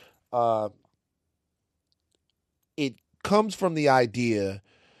here. It comes from the idea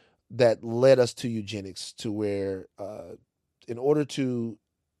that led us to eugenics, to where in order to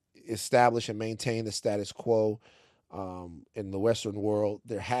establish and maintain the status quo in the Western world,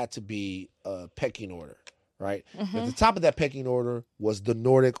 there had to be a pecking order, right? Mm-hmm. At the top of that pecking order was the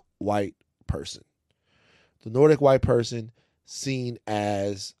Nordic white person. The Nordic white person seen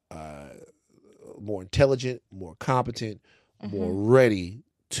as more intelligent, more competent, more ready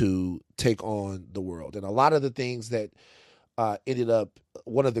to take on the world. And a lot of the things that ended up,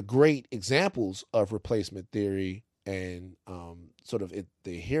 one of the great examples of replacement theory and sort of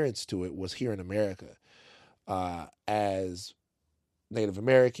the adherence to it was here in America, as Native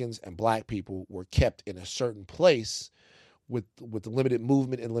Americans and Black people were kept in a certain place with limited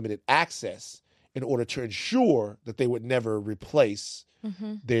movement and limited access, in order to ensure that they would never replace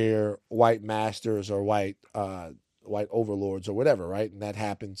their white masters or white overlords or whatever, right? And that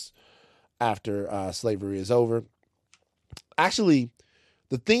happens after slavery is over. Actually,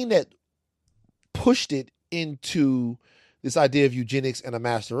 the thing that pushed it into this idea of eugenics and a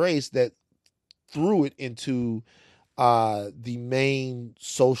master race, that threw it into the main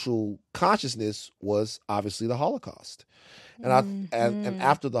social consciousness, was obviously the Holocaust. And and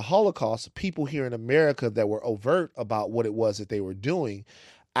after the Holocaust, people here in America that were overt about what it was that they were doing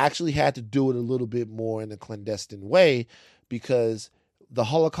actually had to do it a little bit more in a clandestine way, because the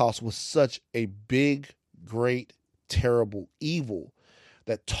Holocaust was such a big, great, terrible evil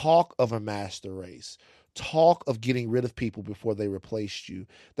that talk of a master race, talk of getting rid of people before they replaced you,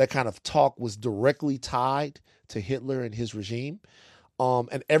 that kind of talk was directly tied to Hitler and his regime.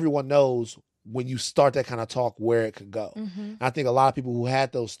 And everyone knows when you start that kind of talk where it could go. And I think a lot of people who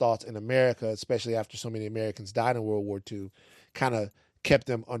had those thoughts in America, especially after so many Americans died in World War II, kind of kept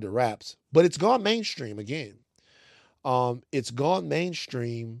them under wraps. But it's gone mainstream again. It's gone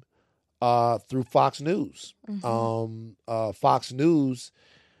mainstream through Fox News. Fox News,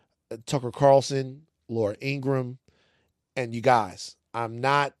 Tucker Carlson, Laura Ingraham, and you guys, I'm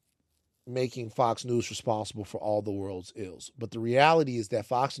not making Fox News responsible for all the world's ills, but the reality is that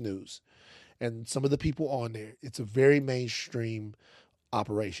Fox News and some of the people on there, it's a very mainstream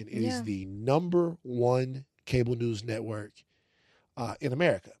operation. It is the number one cable news network in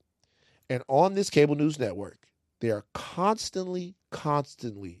America. And on this cable news network, they are constantly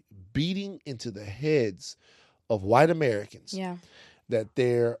beating into the heads of white Americans that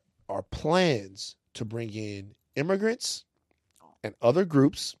there are plans to bring in immigrants and other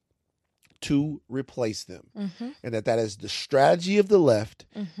groups to replace them. And that is the strategy of the left,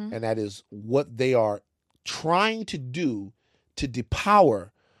 and that is what they are trying to do to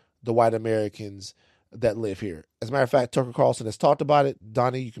depower the white Americans that live here. As a matter of fact, Tucker Carlson has talked about it.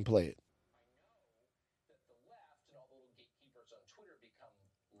 Donnie, you can play it.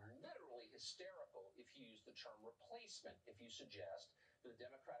 Hysterical if you use the term replacement, if you suggest the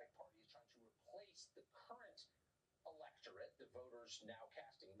Democratic Party is trying to replace the current electorate, the voters now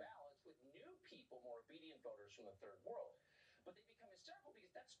casting ballots, with new people, more obedient voters from the third world. But they become hysterical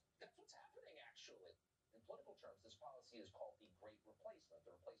because that's what's happening, actually. In political terms, this policy is called the Great Replacement,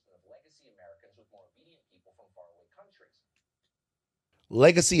 the replacement of legacy Americans with more obedient people from faraway countries.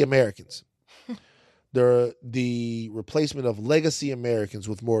 Legacy Americans. The replacement of legacy Americans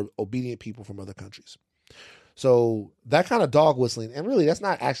with more obedient people from other countries. So that kind of dog whistling, and really that's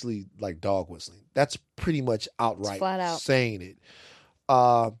not actually like dog whistling. That's pretty much outright flat out saying it.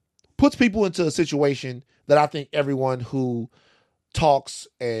 Puts people into a situation that I think everyone who talks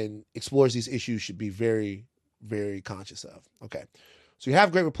and explores these issues should be very, very conscious of. Okay. So you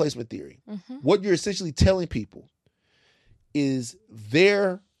have great replacement theory. What you're essentially telling people is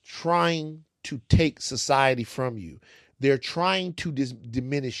they're trying to take society from you. They're trying to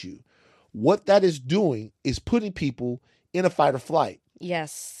diminish you. What that is doing is putting people in a fight or flight.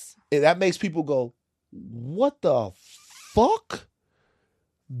 Yes. And that makes people go, what the fuck?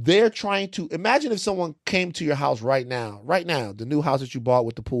 They're trying to imagine if someone came to your house right now, the new house that you bought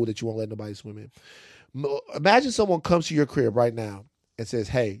with the pool that you won't let nobody swim in. Imagine someone comes to your crib right now and says,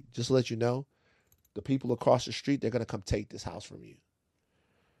 hey, just to let you know, the people across the street, they're going to come take this house from you.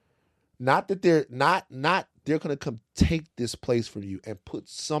 Not that they're they're going to come take this place from you and put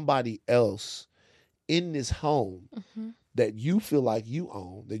somebody else in this home that you feel like you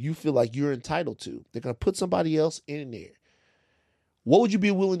own, that you feel like you're entitled to. They're going to put somebody else in there. What would you be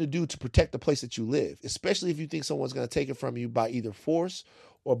willing to do to protect the place that you live, especially if you think someone's going to take it from you by either force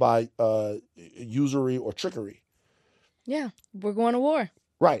or by usury or trickery? Yeah, we're going to war.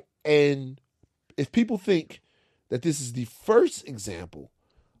 Right. And if people think that this is the first example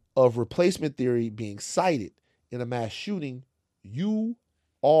of replacement theory being cited in a mass shooting, you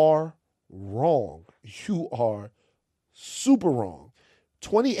are wrong. You are super wrong.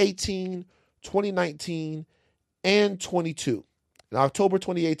 2018, 2019, and 22. In October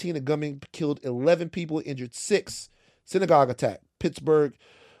 2018, a gunman killed 11 people, injured 6. Synagogue attack, Pittsburgh,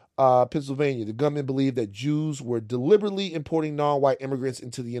 Pennsylvania. The gunman believed that Jews were deliberately importing non-white immigrants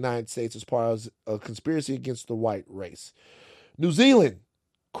into the United States as part of a conspiracy against the white race. New Zealand,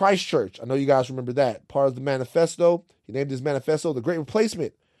 Christchurch. I know you guys remember that. Part of the manifesto. He named his manifesto The Great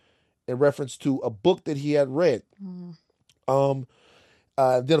Replacement in reference to a book that he had read. Then,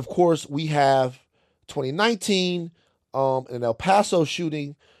 of course, we have 2019, an El Paso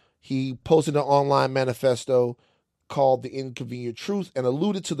shooting. He posted an online manifesto called The Inconvenient Truth and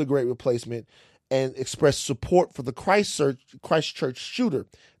alluded to the Great Replacement and expressed support for the Christchurch shooter.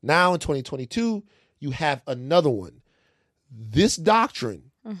 Now in 2022, you have another one. This doctrine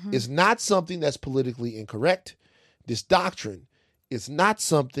is not something that's politically incorrect. This doctrine is not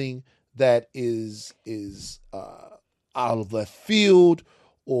something that is out of left field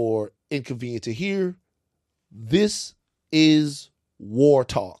or inconvenient to hear. This is war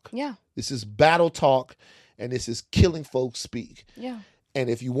talk. Yeah. This is battle talk, and this is killing folks speak. Yeah. And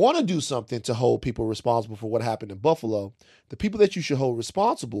if you want to do something to hold people responsible for what happened in Buffalo, the people that you should hold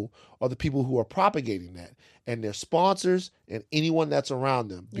responsible are the people who are propagating that and their sponsors and anyone that's around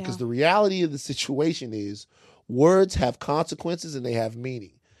them. Because the reality of the situation is words have consequences and they have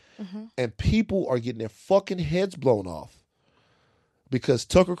meaning. And people are getting their fucking heads blown off because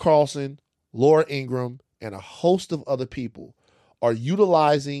Tucker Carlson, Laura Ingraham, and a host of other people are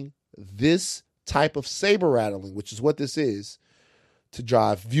utilizing this type of saber rattling, which is what this is, to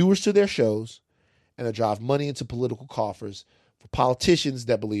drive viewers to their shows and to drive money into political coffers for politicians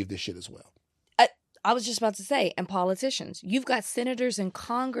that believe this shit as well. I was just about to say, and politicians. You've got senators and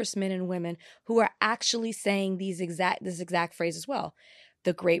congressmen and women who are actually saying this exact phrase as well.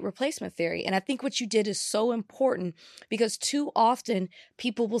 the great replacement theory. And I think what you did is so important because too often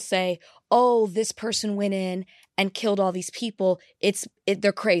people will say, oh, this person went in and killed all these people.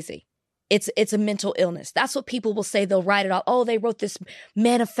 They're crazy. It's a mental illness. That's what people will say. They'll write it off. Oh, they wrote this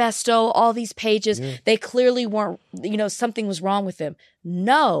manifesto, all these pages. Yeah. They clearly weren't, something was wrong with them.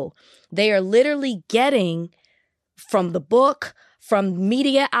 No, they are literally getting from the book, from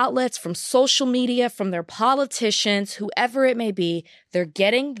media outlets, from social media, from their politicians, whoever it may be, they're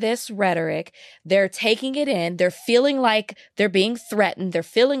getting this rhetoric. They're taking it in. They're feeling like they're being threatened. They're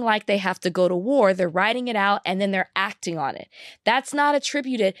feeling like they have to go to war. They're writing it out and then they're acting on it. That's not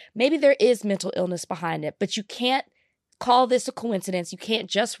attributed. Maybe there is mental illness behind it, but you can't call this a coincidence. You can't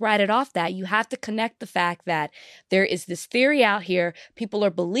just write it off that. You have to connect the fact that there is this theory out here. People are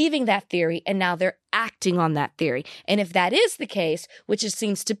believing that theory and now they're acting on that theory. And if that is the case, which it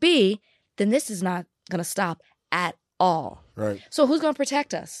seems to be, then this is not going to stop at all. Right. So who's going to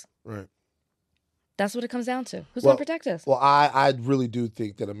protect us? Right. That's what it comes down to. Who's going to protect us? Well, I really do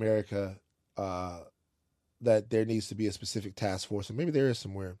think that America, that there needs to be a specific task force, and maybe there is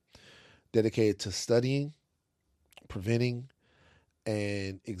somewhere, dedicated to studying, preventing,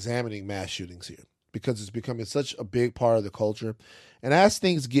 and examining mass shootings here, because it's becoming such a big part of the culture. And as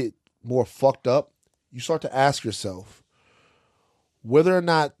things get more fucked up, you start to ask yourself whether or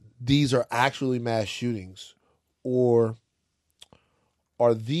not these are actually mass shootings, or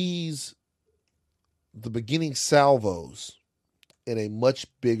are these the beginning salvos in a much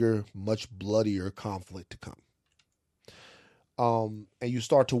bigger, much bloodier conflict to come. And you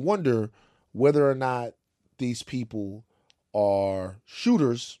start to wonder whether or not these people are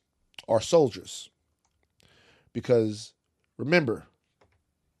shooters or soldiers. Because remember,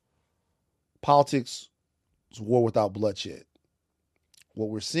 politics is war without bloodshed. What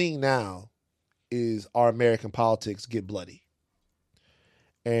we're seeing now is our American politics get bloody.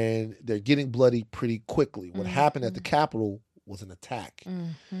 And they're getting bloody pretty quickly. What happened at the Capitol was an attack.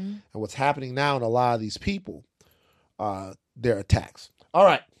 And what's happening now in a lot of these people, they're attacks. All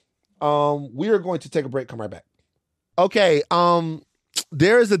right. We are going to take a break, come right back. Okay.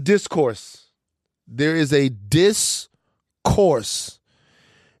 There is a discourse. There is a discourse.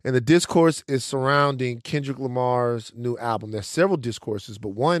 And the discourse is surrounding Kendrick Lamar's new album. There's several discourses, but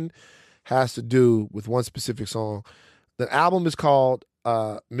one has to do with one specific song. The album is called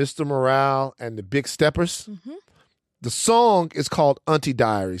Mr. Morale and the Big Steppers. The song is called Auntie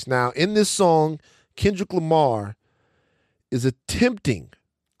Diaries. Now, in this song, Kendrick Lamar is attempting,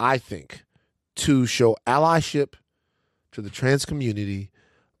 I think, to show allyship to the trans community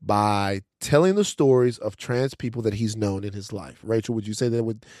by telling the stories of trans people that he's known in his life. Rachel, would you say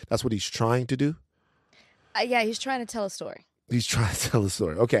that's what he's trying to do? Yeah, he's trying to tell a story. He's trying to tell a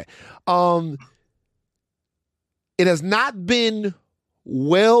story. Okay. It has not been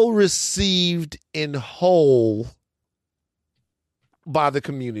well received in whole by the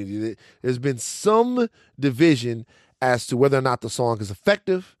community. There's been some division as to whether or not the song is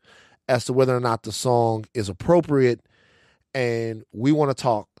effective, as to whether or not the song is appropriate. And we want to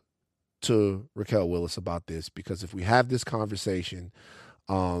talk to Raquel Willis about this, because if we have this conversation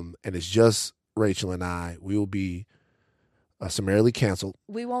and it's just Rachel and I, we will be summarily canceled.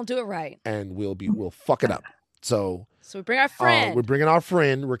 We won't do it right. And we'll fuck it up. So we bring our friend. We're bringing our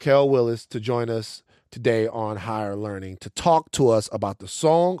friend Raquel Willis to join us today on Higher Learning to talk to us about the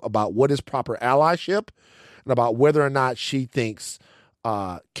song, about what is proper allyship, and about whether or not she thinks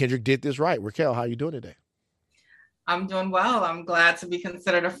Kendrick did this right. Raquel, how are you doing today? I'm doing well. I'm glad to be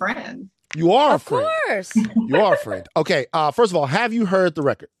considered a friend. You are a friend. Of course. You are a friend. Okay. First of all, have you heard the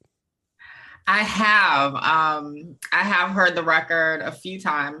record? I have. I have heard the record a few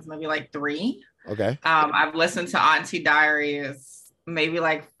times, maybe like 3. Okay. I've listened to Auntie Diaries maybe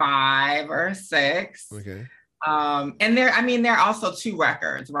like 5 or 6. Okay. And there are also 2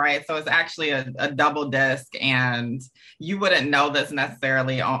 records, right? So it's actually a double disc, and you wouldn't know this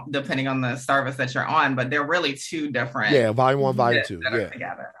necessarily depending on the service that you're on, but they're really 2 different. Yeah, volume 1, volume 2. Yeah.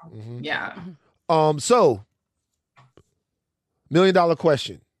 Together. Yeah. So, $1 million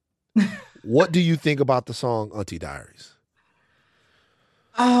question. What do you think about the song Auntie Diaries?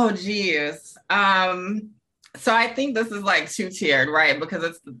 Oh, geez. So I think this is like 2-tiered, right?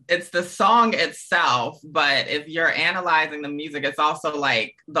 Because it's the song itself, but if you're analyzing the music, it's also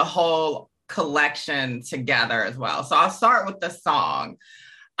like the whole collection together as well. So I'll start with the song.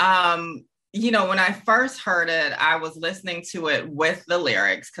 When I first heard it, I was listening to it with the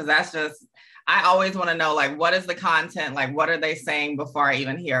lyrics, because I always want to know, like, what is the content? Like, what are they saying before I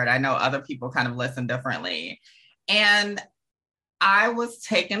even hear it? I know other people kind of listen differently. And I was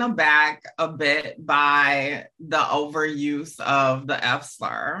taken aback a bit by the overuse of the F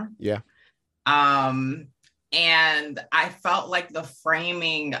slur. Yeah. And I felt like the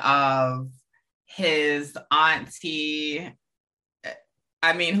framing of his auntie,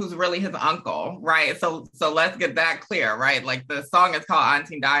 I mean, who's really his uncle, right? So let's get that clear, right? Like the song is called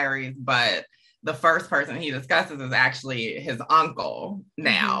Auntie Diaries, but the first person he discusses is actually his uncle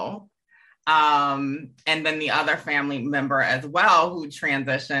now. And then the other family member as well who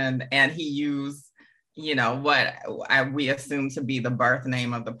transitioned, and he used, you know, what we assume to be the birth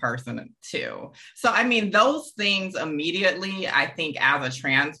name of the person too. So, I mean, those things immediately, I think as a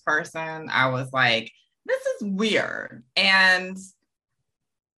trans person, I was like, this is weird. And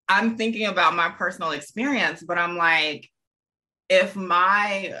I'm thinking about my personal experience, but I'm like, if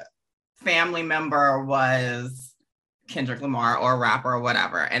my family member was Kendrick Lamar or a rapper or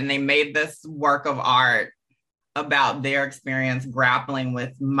whatever, and they made this work of art about their experience grappling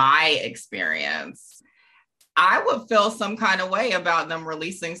with my experience, I would feel some kind of way about them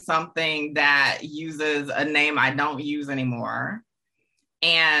releasing something that uses a name I don't use anymore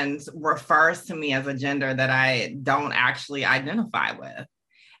and refers to me as a gender that I don't actually identify with,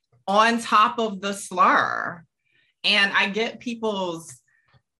 on top of the slur. And I get people's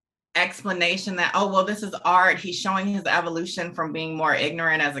explanation that, oh, well, this is art. He's showing his evolution from being more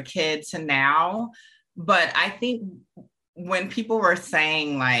ignorant as a kid to now. But I think when people were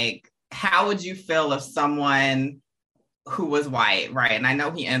saying, like, how would you feel if someone who was white, right? And I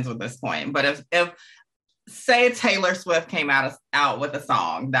know he ends with this point, but if say Taylor Swift came out with a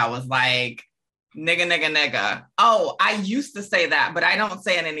song that was like, nigga, nigga, nigga. Oh, I used to say that, but I don't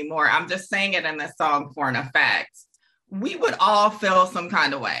say it anymore. I'm just saying it in this song for an effect. We would all feel some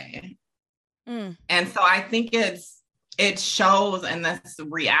kind of way. And so I think it shows in this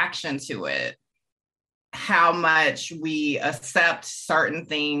reaction to it how much we accept certain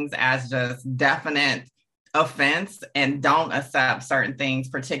things as just definite offense and don't accept certain things,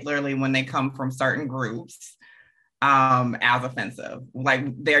 particularly when they come from certain groups, as offensive. Like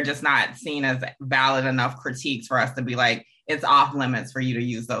they're just not seen as valid enough critiques for us to be like, it's off limits for you to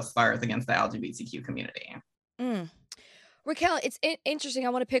use those slurs against the LGBTQ community. Raquel, it's interesting. I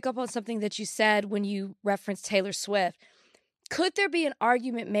want to pick up on something that you said when you referenced Taylor Swift. Could there be an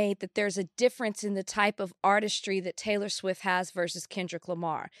argument made that there's a difference in the type of artistry that Taylor Swift has versus Kendrick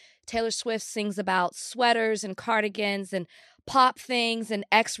Lamar? Taylor Swift sings about sweaters and cardigans and pop things and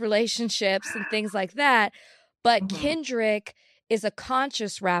ex-relationships and things like that. But Kendrick is a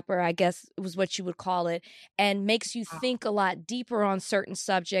conscious rapper, I guess was what you would call it, and makes you think a lot deeper on certain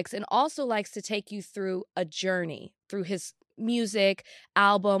subjects and also likes to take you through a journey through his music,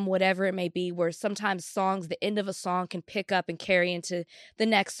 album, whatever it may be, where sometimes songs, the end of a song can pick up and carry into the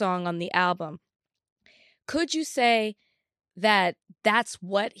next song on the album. Could you say that that's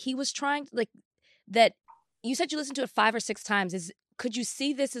what he was trying, like that you said you listened to it 5 or 6 times. Could you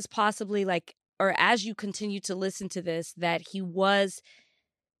see this as possibly like, or as you continue to listen to this, that he was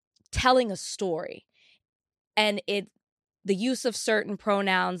telling a story and the use of certain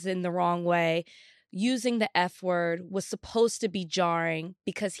pronouns in the wrong way, using the F word was supposed to be jarring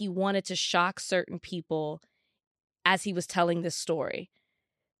because he wanted to shock certain people as he was telling this story?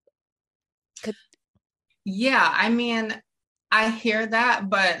 Yeah, I mean, I hear that,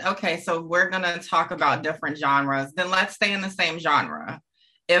 but okay, so we're going to talk about different genres. Then let's stay in the same genre.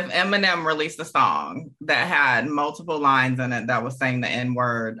 If Eminem released a song that had multiple lines in it that was saying the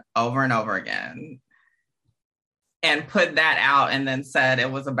N-word over and over again, and put that out and then said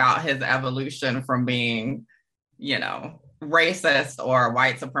it was about his evolution from being, you know, racist or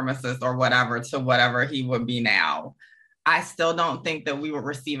white supremacist or whatever to whatever he would be now, I still don't think that we would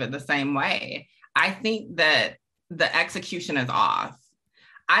receive it the same way. I think that the execution is off.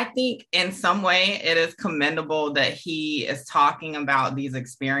 I think in some way it is commendable that he is talking about these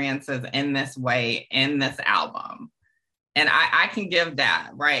experiences in this way in this album. And I can give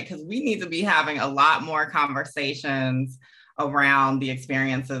that, right? Because we need to be having a lot more conversations around the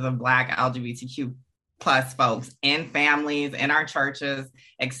experiences of Black LGBTQ plus folks in families, in our churches,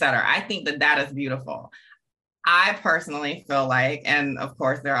 et cetera. I think that is beautiful. I personally feel like, and of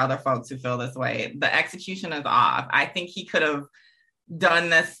course there are other folks who feel this way, the execution is off. I think he could have done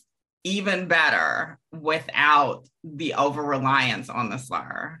this even better without the over-reliance on the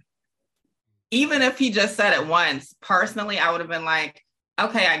slur. Even if he just said it once, personally, I would have been like,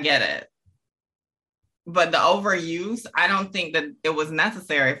 okay, I get it. But the overuse, I don't think that it was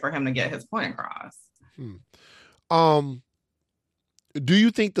necessary for him to get his point across. Do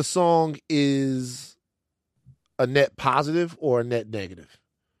you think the song is a net positive or a net negative?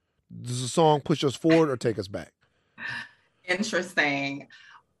 Does the song push us forward or take us back? interesting.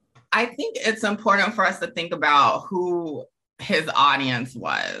 I think it's important for us to think about who his audience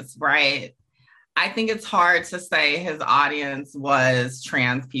was, right? I think it's hard to say his audience was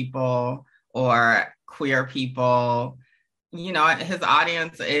trans people or queer people. You know, his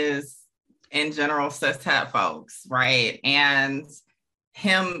audience is, in general, cishet folks, right? And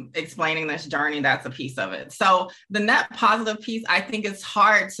him explaining this journey, that's a piece of it. So the net positive piece, I think it's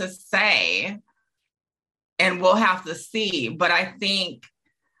hard to say, and we'll have to see. But I think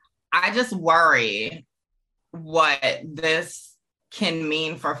I just worry what this can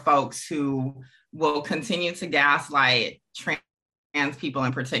mean for folks who will continue to gaslight trans people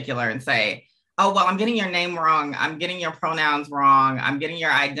in particular and say, oh, well, I'm getting your name wrong. I'm getting your pronouns wrong. I'm getting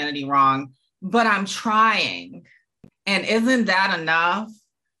your identity wrong, but I'm trying. And isn't that enough?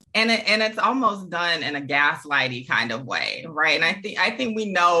 And it's almost done in a gaslighty kind of way, right? And I think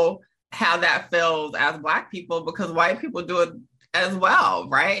we know how that feels as Black people because white people do it as well,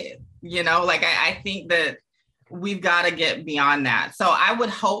 right? You know, like I think that we've got to get beyond that. So I would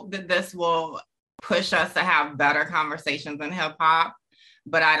hope that this will push us to have better conversations in hip hop,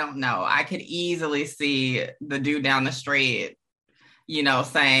 but I don't know. I could easily see the dude down the street, you know,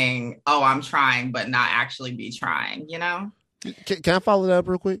 saying, oh, I'm trying, but not actually be trying, you know? Can I follow that up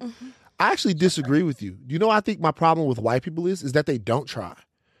real quick? Mm-hmm. I actually disagree with you. You know, I think my problem with white people is that they don't try.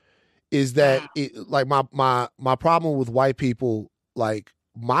 Is that like my problem with white people, like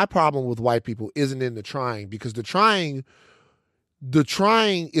my problem with white people isn't in the trying, because the trying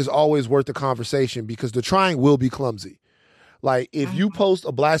is always worth the conversation, because the trying will be clumsy. Like if you post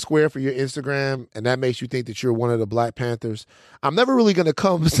a black square for your Instagram and that makes you think that you're one of the Black Panthers, I'm never really going to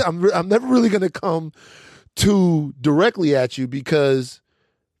come too directly at you, because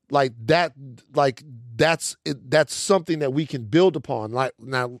that's something that we can build upon. Like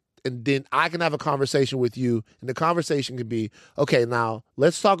now, and then I can have a conversation with you, and the conversation can be, okay, now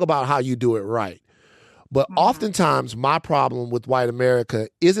let's talk about how you do it right. But oftentimes my problem with white America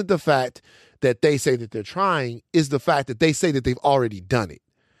isn't the fact that they say that they're trying, is the fact that they say that they've already done it.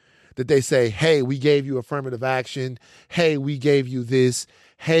 That they say, hey, we gave you affirmative action. Hey, we gave you this.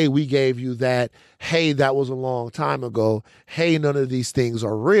 Hey, we gave you that. Hey, that was a long time ago. Hey, none of these things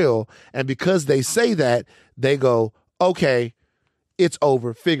are real. And because they say that, they go, okay, it's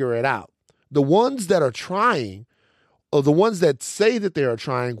over, figure it out. The ones that are trying, or the ones that say that they are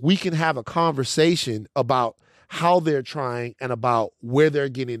trying, we can have a conversation about how they're trying and about where they're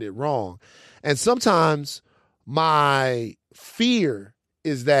getting it wrong. And sometimes my fear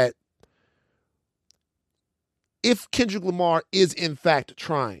is that if Kendrick Lamar is in fact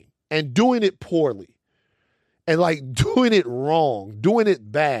trying and doing it poorly and like doing it wrong, doing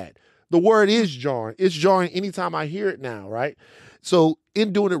it bad, the word is jarring. It's jarring anytime I hear it now, right? So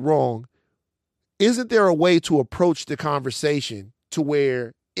in doing it wrong, isn't there a way to approach the conversation to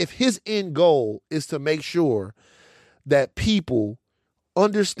where if his end goal is to make sure that people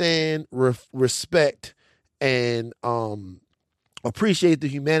understand, respect, and appreciate the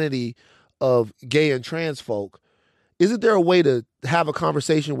humanity of gay and trans folk, isn't there a way to have a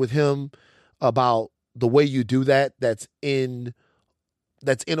conversation with him about the way you do that that's in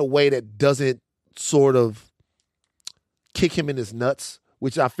a way that doesn't sort of kick him in his nuts,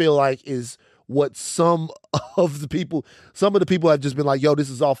 which I feel like is what some of the people have just been like, yo, this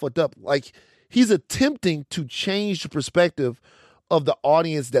is all fucked up. Like, he's attempting to change the perspective of the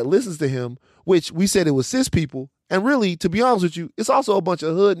audience that listens to him, which we said it was cis people. And really, to be honest with you, it's also a bunch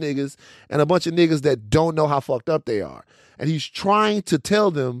of hood niggas and a bunch of niggas that don't know how fucked up they are. And he's trying to tell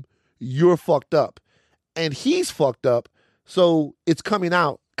them, you're fucked up. And he's fucked up, so it's coming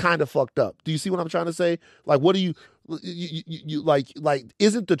out kind of fucked up. Do you see what I'm trying to say? Like, what do you like,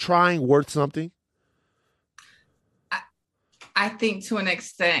 isn't the trying worth something? I think to an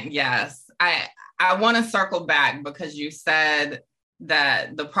extent, yes. I want to circle back because you said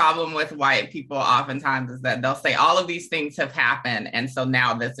that the problem with white people oftentimes is that they'll say all of these things have happened, and so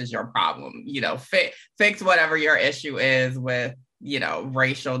now this is your problem. You know, fix whatever your issue is with, you know,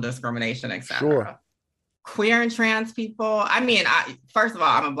 racial discrimination, etc. Sure. Queer and trans people, I mean, first of all,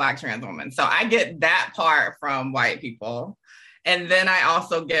 I'm a Black trans woman, so I get that part from white people. And then I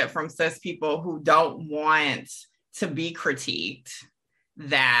also get from cis people who don't want to be critiqued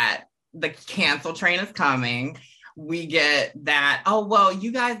that the cancel train is coming. We get that, oh, well,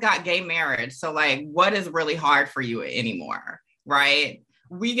 you guys got gay marriage, so like, what is really hard for you anymore, right?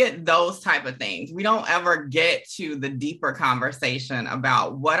 We get those type of things. We don't ever get to the deeper conversation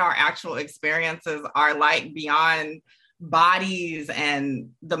about what our actual experiences are like beyond bodies and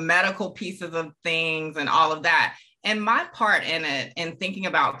the medical pieces of things and all of that. And my part in it, in thinking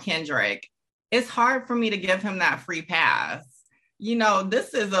about Kendrick, it's hard for me to give him that free pass. You know,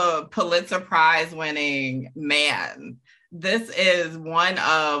 this is a Pulitzer Prize winning man. This is one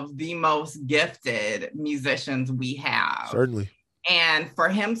of the most gifted musicians we have. Certainly. And for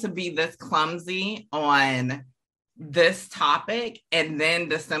him to be this clumsy on this topic and then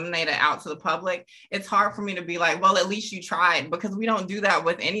disseminate it out to the public, it's hard for me to be like, well, at least you tried, because we don't do that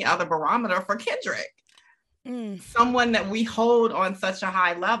with any other barometer for Kendrick. Someone that we hold on such a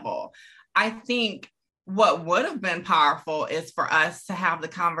high level. I think what would have been powerful is for us to have the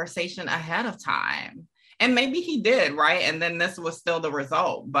conversation ahead of time. And maybe he did, right? And then this was still the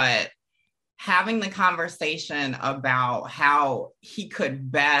result. But having the conversation about how he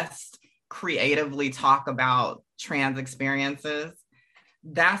could best creatively talk about trans experiences,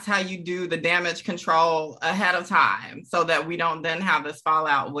 that's how you do the damage control ahead of time, so that we don't then have this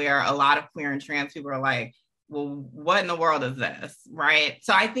fallout where a lot of queer and trans people are like, well, what in the world is this, right?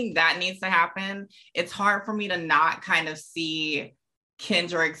 So I think that needs to happen. It's hard for me to not kind of see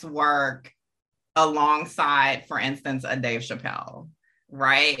Kendrick's work alongside, for instance, a Dave Chappelle,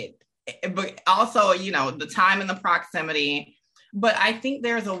 right? But also, you know, the time and the proximity. But I think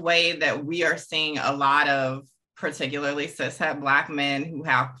there's a way that we are seeing a lot of particularly cishet Black men who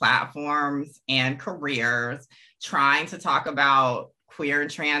have platforms and careers trying to talk about queer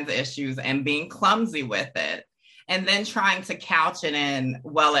and trans issues and being clumsy with it, and then trying to couch it in,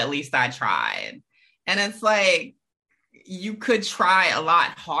 well, at least I tried. And it's like, you could try a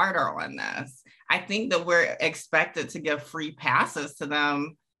lot harder on this. I think that we're expected to give free passes to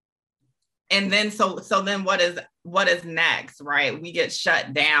them. And then, so then what is next, right? We get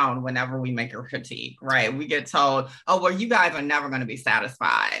shut down whenever we make a critique, right? We get told, oh, well, you guys are never going to be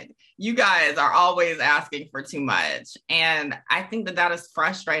satisfied. You guys are always asking for too much. And I think that is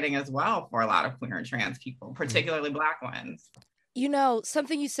frustrating as well for a lot of queer and trans people, particularly Black ones. You know,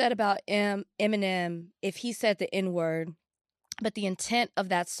 something you said about Eminem, if he said the N-word, but the intent of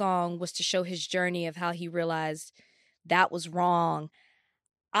that song was to show his journey of how he realized that was wrong.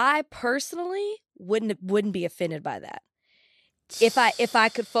 I personally wouldn't be offended by that. If I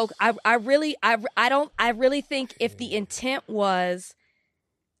could focus, I really think if the intent was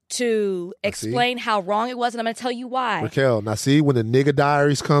to explain how wrong it was, and I'm going to tell you why. Raquel, now see, when the Nigga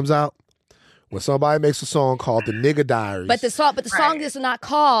Diaries comes out, when somebody makes a song called the Nigga Diaries, but the song is not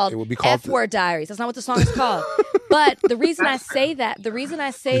called, it would be called F-Word Diaries. That's not what the song is called. But the reason I say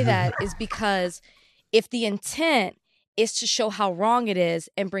that is because if the intent is to show how wrong it is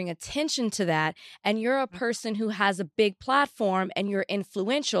and bring attention to that, and you're a person who has a big platform and you're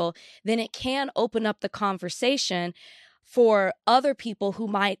influential, then it can open up the conversation for other people who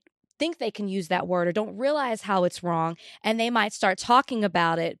might think they can use that word or don't realize how it's wrong, and they might start talking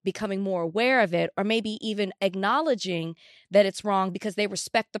about it, becoming more aware of it, or maybe even acknowledging that it's wrong because they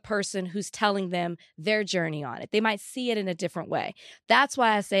respect the person who's telling them their journey on it. They might see it in a different way. That's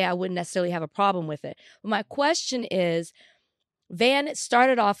why I say I wouldn't necessarily have a problem with it. But my question is, Van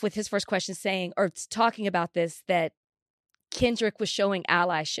started off with his first question saying, or talking about this, that Kendrick was showing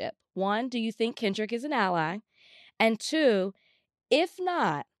allyship. One, do you think Kendrick is an ally? And two, if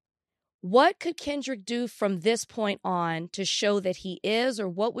not, what could Kendrick do from this point on to show that he is, or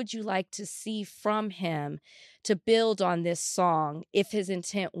what would you like to see from him to build on this song if his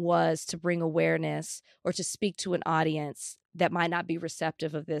intent was to bring awareness or to speak to an audience that might not be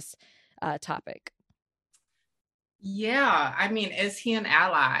receptive of this topic? Yeah, I mean, is he an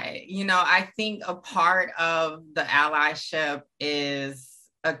ally? You know, I think a part of the allyship is,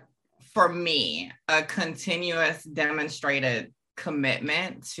 for me, a continuous demonstrated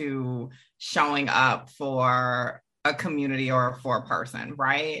commitment to showing up for a community or for a person,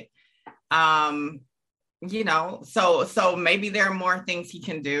 right? You know, so maybe there are more things he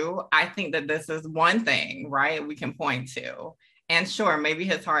can do. I think that this is one thing, right, we can point to. And sure, maybe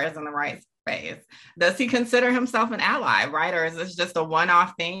his heart is in the right space. Does he consider himself an ally, right? Or is this just a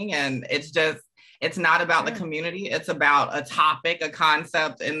one-off thing and it's not about the community, it's about a topic, a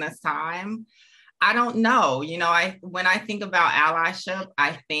concept in this time? I don't know. You know, when I think about allyship,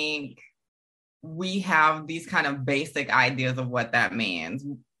 I think we have these kind of basic ideas of what that means.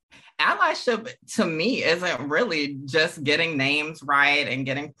 Allyship to me isn't really just getting names right and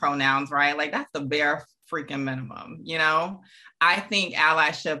getting pronouns right. Like, that's the bare freaking minimum, you know? I think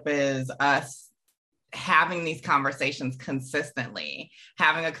allyship is us having these conversations consistently,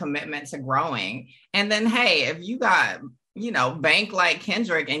 having a commitment to growing. And then, hey, if you got, you know, bank like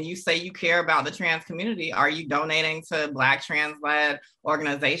Kendrick and you say you care about the trans community, are you donating to Black trans-led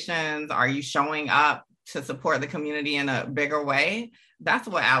organizations? Are you showing up to support the community in a bigger way? That's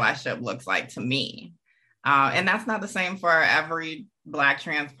what allyship looks like to me. And that's not the same for every Black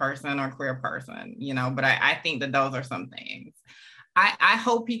trans person or queer person, you know, but I think that those are some things. I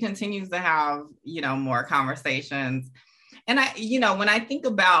hope he continues to have, you know, more conversations. And you know, when I think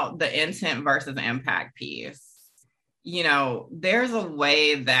about the intent versus impact piece, you know, there's a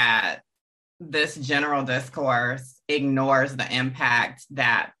way that this general discourse ignores the impact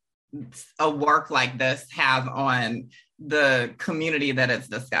that a work like this has on the community that it's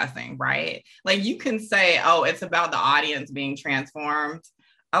discussing, right? Like you can say, oh, it's about the audience being transformed.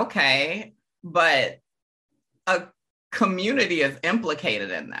 Okay, but a community is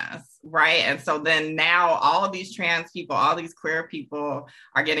implicated in this, right? And so then now all of these trans people, all these queer people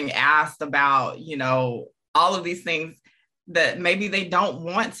are getting asked about, you know, all of these things that maybe they don't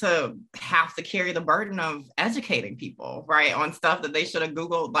want to have to carry the burden of educating people, right, on stuff that they should have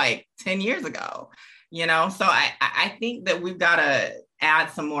Googled like 10 years ago, you know? So I think that we've got to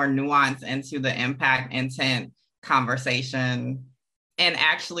add some more nuance into the impact intent conversation and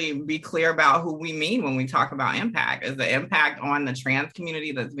actually be clear about who we mean when we talk about impact. Is the impact on the trans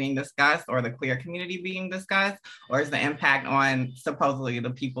community that's being discussed or the queer community being discussed? Or is the impact on supposedly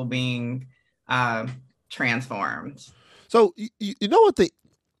the people being transformed? So you know what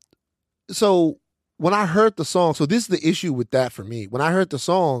so when I heard the song, so this is the issue with that for me. When I heard the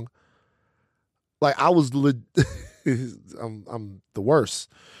song, like I was, I'm the worst,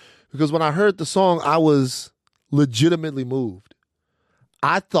 because when I heard the song, I was legitimately moved.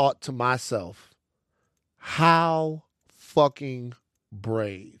 I thought to myself, how fucking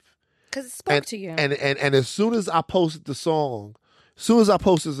brave. Because it spoke to you. And as soon as I posted the song, I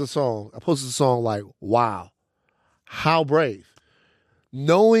posted the song like, wow. How brave.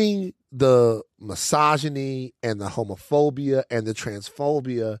 Knowing the misogyny and the homophobia and the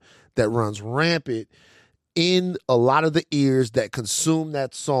transphobia that runs rampant in a lot of the ears that consume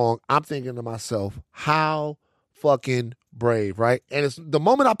that song, I'm thinking to myself, how fucking brave, right? And it's the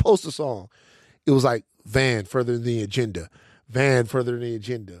moment I post the song, it was like, Van furthering the agenda. Van furthering the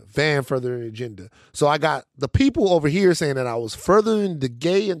agenda. Van furthering the agenda. So I got the people over here saying that I was furthering the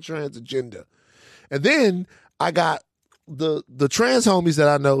gay and trans agenda. And then I got the trans homies that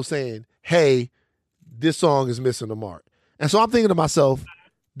I know saying, hey, this song is missing the mark. And so I'm thinking to myself,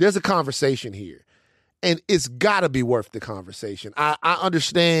 there's a conversation here. And it's got to be worth the conversation. I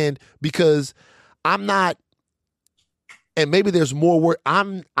understand, because I'm not, and maybe there's more work. I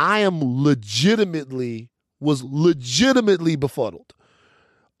was legitimately befuddled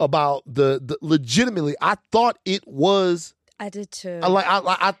about the legitimately. I thought it was. I did too.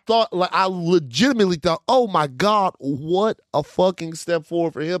 I legitimately thought, oh my God, what a fucking step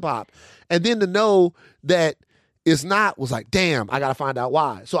forward for hip hop. And then to know that it's not, was like, damn, I got to find out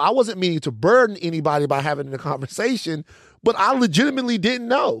why. So I wasn't meaning to burden anybody by having a conversation, but I legitimately didn't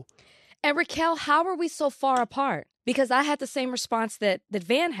know. And Raquel, how are we so far apart? Because I had the same response that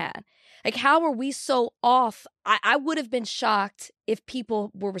Van had. Like, how are we so off? I would have been shocked if people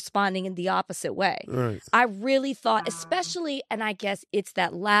were responding in the opposite way. Right. I really thought, especially, and I guess it's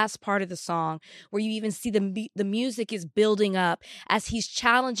that last part of the song where you even see the music is building up as he's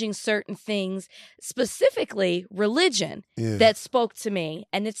challenging certain things, specifically religion, that spoke to me.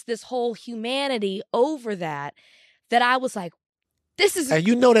 And it's this whole humanity over that I was like, this is... And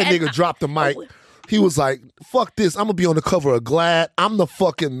you know that nigga dropped the mic. He was like, fuck this, I'm going to be on the cover of GLAAD. I'm the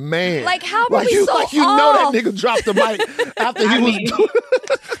fucking man. Like, how are we so off? You know that nigga dropped the mic after he was doing...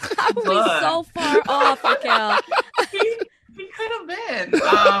 How are we so far off, Raquel? He could have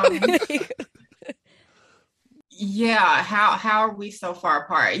been. Yeah, how are we so far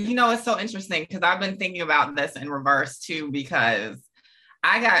apart? You know, it's so interesting because I've been thinking about this in reverse too, because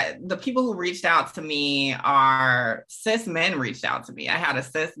I got the people who reached out to me are cis men reached out to me. I had a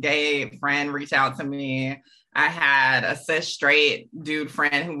cis gay friend reach out to me. I had a cis straight dude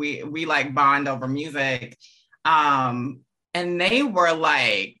friend who we like bond over music. And they were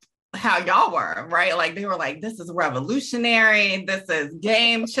like, how y'all were, right? Like they were like, this is revolutionary. This is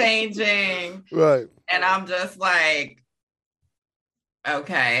game changing. Right. And I'm just like,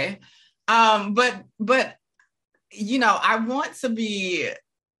 okay. But you know, I want to be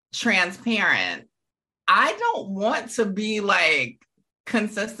transparent. I don't want to be like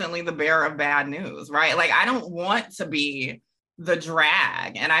consistently the bearer of bad news, right? Like I don't want to be the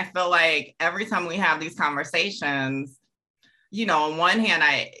drag. And I feel like every time we have these conversations, you know, on one hand,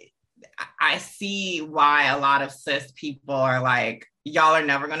 I see why a lot of cis people are like, y'all are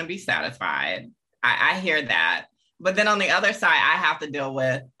never going to be satisfied. I hear that. But then on the other side, I have to deal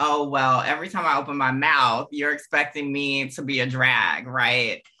with, oh, well, every time I open my mouth, you're expecting me to be a drag,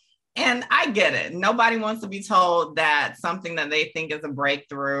 right? And I get it. Nobody wants to be told that something that they think is a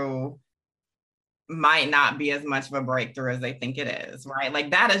breakthrough might not be as much of a breakthrough as they think it is, right?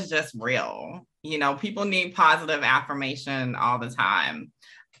 Like that is just real. You know, people need positive affirmation all the time.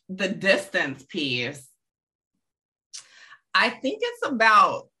 The distance piece, I think it's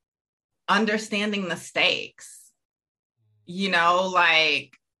about understanding the stakes. You know,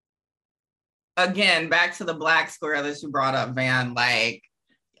 like, again, back to the black square that you brought up, Van, like,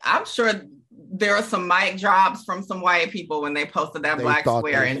 I'm sure there are some mic drops from some white people when they posted that black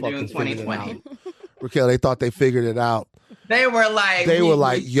square in June 2020. Raquel, they thought they figured it out. They were like,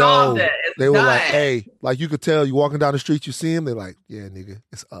 yo, they were like, hey, like you could tell you walking down the street, you see them, they're like, yeah, nigga,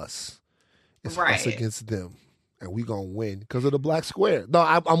 it's us. It's us against them. And we gonna win because of the black square. No,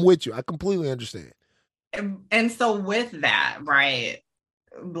 I'm with you. I completely understand. And so with that, right,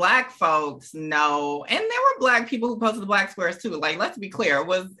 black folks know, and there were black people who posted the black squares too. Like, let's be clear, it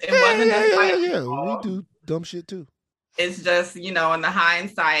wasn't just white people. We do dumb shit too. It's just, you know, in the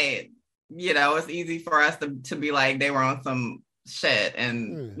hindsight, you know, it's easy for us to be like they were on some shit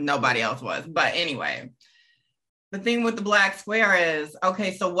and nobody else was. But anyway, the thing with the black square is,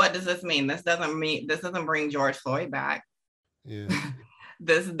 okay, so what does this mean? This doesn't bring George Floyd back. Yeah.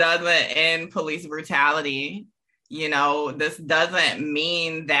 This doesn't end police brutality. You know, this doesn't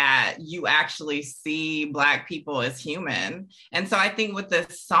mean that you actually see Black people as human. And so I think with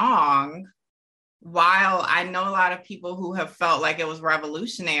this song, while I know a lot of people who have felt like it was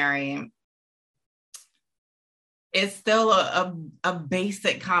revolutionary, it's still a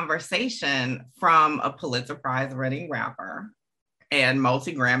basic conversation from a Pulitzer Prize winning rapper and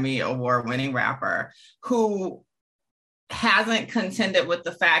multi-Grammy award winning rapper who hasn't contended with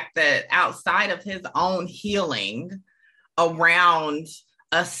the fact that outside of his own healing around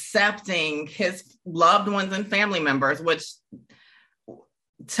accepting his loved ones and family members, which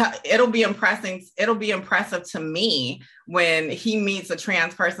it'll be impressive to me when he meets a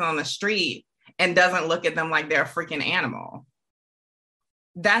trans person on the street and doesn't look at them like they're a freaking animal.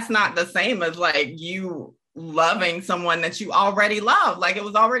 That's not the same as like you loving someone that you already love. Like it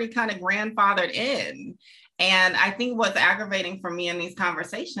was already kind of grandfathered in. And I think what's aggravating for me in these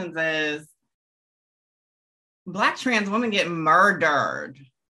conversations is Black trans women get murdered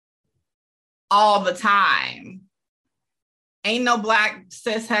all the time. Ain't no Black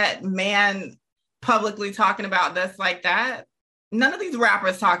cishet man publicly talking about this like that. None of these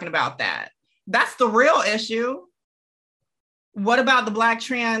rappers talking about that. That's the real issue. What about the Black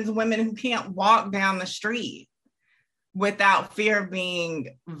trans women who can't walk down the street without fear of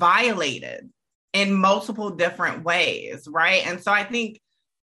being violated in multiple different ways, right? And so I think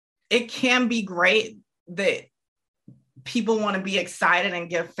it can be great that people want to be excited and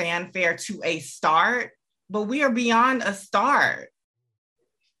give fanfare to a start, but we are beyond a start.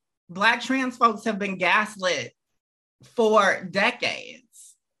 Black trans folks have been gaslit for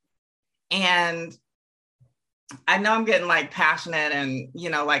decades. And I know I'm getting like passionate and, you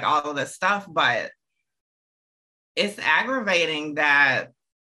know, like all of this stuff, but it's aggravating that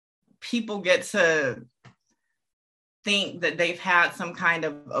people get to think that they've had some kind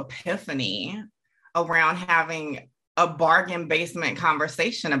of epiphany around having a bargain basement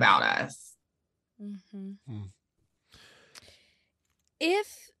conversation about us. Mm-hmm.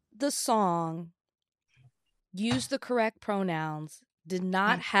 If the song used the correct pronouns, did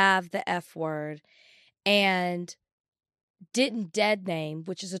not have the F word, and didn't dead name,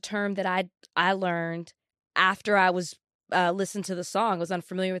 which is a term that I learned after I was listened to the song. I was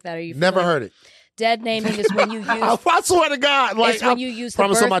unfamiliar with that. Are you familiar? Never heard it. Dead naming is when you use. I swear to God, like it's when you use.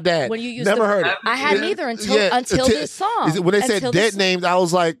 Promise the birth, on my dad. When you use never heard it. I hadn't either until this song. When they said dead names, I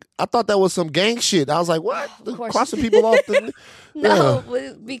was like, I thought that was some gang shit. I was like, what? Crossing people off the.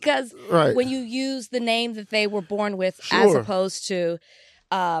 No, because when you use the name that they were born with, as opposed to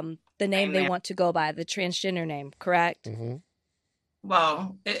the name they want to go by, the transgender name, correct? Mm-hmm.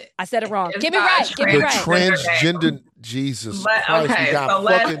 Well, I said it wrong. Get me right. Get me right. Transgender, Jesus Christ, we got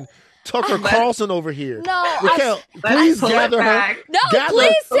fucking Tucker Carlson over here. No, Raquel, please gather her. No,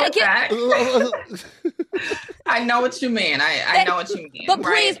 please. I know what you mean. I know what you mean. But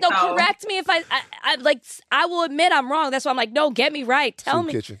please, correct me if I will admit I'm wrong. That's why I'm like, no, get me right. Tell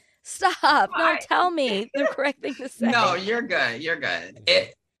me. Kitchen. Stop. No, tell me the correct thing to say. No, you're good. You're good.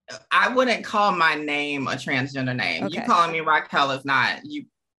 I wouldn't call my name a transgender name. Okay. You calling me Raquel is not you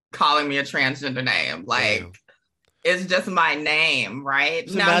calling me a transgender name. Like, it's just my name, right?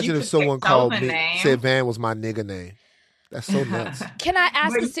 Just imagine if someone called me, said Van was my nigga name. That's so nuts. Can I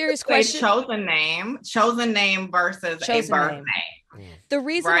ask a serious question? Chosen name versus a birth name. The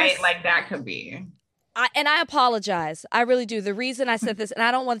reason like that could be. I apologize. I really do. The reason I said this, and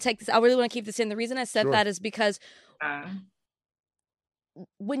I don't want to take this, I really want to keep this in. The reason I said that is because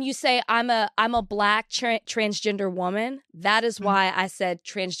when you say I'm a black transgender woman, that is why I said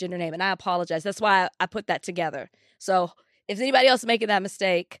transgender name, and I apologize. That's why I put that together. So if anybody else is making that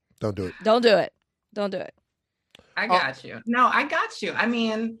mistake, don't do it. Don't do it. Don't do it. I got you. No, I got you. I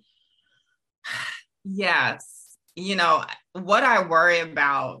mean, yes. You know, what I worry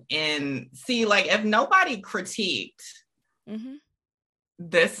about like if nobody critiqued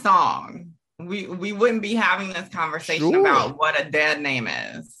this song, we wouldn't be having this conversation about what a dead name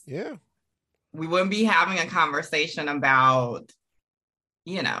is. Yeah. We wouldn't be having a conversation about,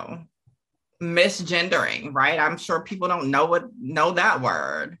 you know, misgendering, right? I'm sure people don't know that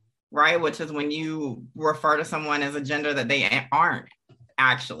word, right? Which is when you refer to someone as a gender that they aren't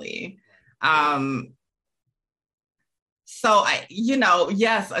actually. So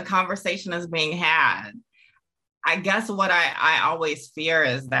yes, a conversation is being had. I guess what I always fear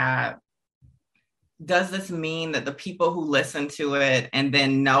is that, does this mean that the people who listen to it and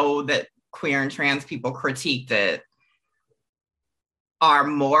then know that queer and trans people critiqued it are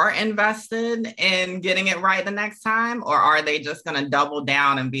more invested in getting it right the next time? Or are they just going to double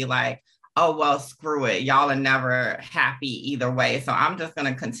down and be like, oh, well, screw it. Y'all are never happy either way. So I'm just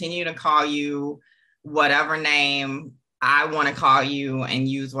going to continue to call you whatever name I want to call you and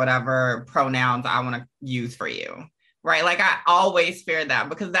use whatever pronouns I want to use for you. Right. Like I always fear that,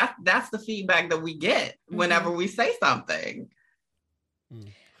 because that's the feedback that we get whenever we say something.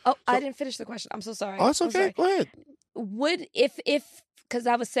 Oh, I didn't finish the question. I'm so sorry. Oh, it's okay. Go ahead. Would if because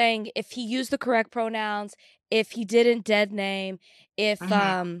I was saying if he used the correct pronouns, if he didn't dead name, if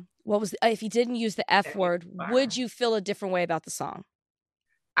if he didn't use the F word, would you feel a different way about the song?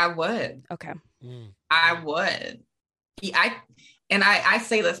 I would. Okay. I would. I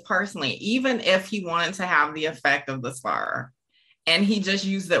say this personally, even if he wanted to have the effect of the slur and he just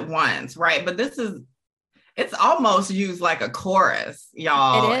used it once, right? But it's almost used like a chorus,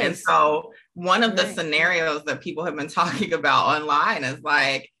 y'all. And so one of the scenarios that people have been talking about online is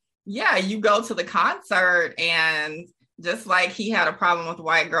like, yeah, you go to the concert and just like he had a problem with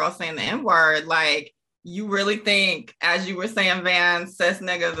white girls saying the N-word, like, you really think, as you were saying, Van, cis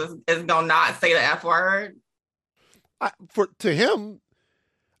niggas is gonna not say the F word? To him,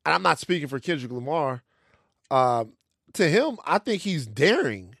 and I'm not speaking for Kendrick Lamar, to him, I think he's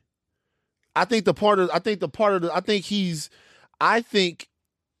daring. I think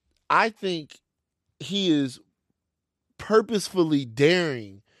he is purposefully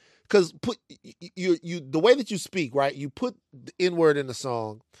daring, because you the way that you speak, right? You put the N-word in the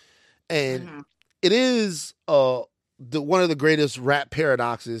song, and it is one of the greatest rap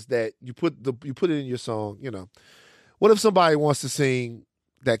paradoxes that you put it in your song. You know, what if somebody wants to sing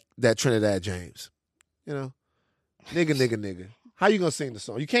that Trinidad James? You know, nigga. How you gonna sing the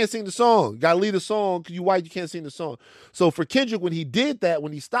song? You can't sing the song. You gotta leave the song because you white. You can't sing the song. So for Kendrick, when he did that,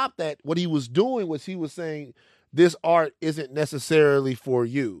 when he stopped that, what he was doing was he was saying, this art isn't necessarily for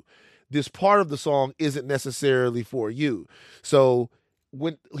you. This part of the song isn't necessarily for you. So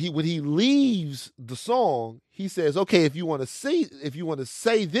when he leaves the song, he says, okay, if you want to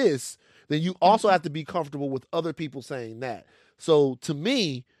say this, then you also have to be comfortable with other people saying that. So to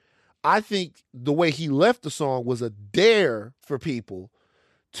me, I think the way he left the song was a dare for people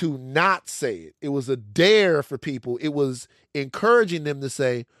to not say it. It was a dare for people. It was encouraging them to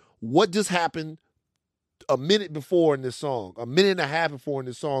say, what just happened a minute before in this song, a minute and a half before in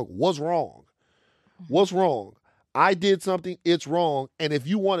this song was wrong. What's wrong? I did something, it's wrong. And if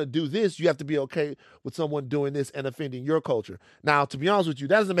you want to do this, you have to be okay with someone doing this and offending your culture. Now, to be honest with you,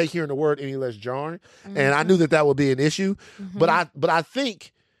 that doesn't make hearing the word any less jarring. And I knew that would be an issue. But I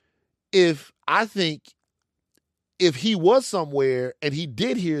think if he was somewhere and he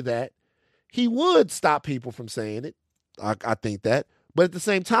did hear that, he would stop people from saying it. I think that. But at the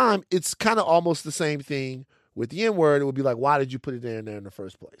same time, it's kind of almost the same thing with the N-word. It would be like, why did you put it there in the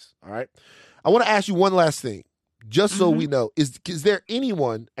first place? All right. I want to ask you one last thing, just so we know. Is there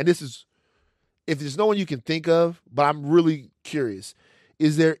anyone, and this is, if there's no one you can think of, but I'm really curious,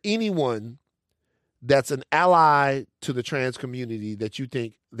 is there anyone that's an ally to the trans community that you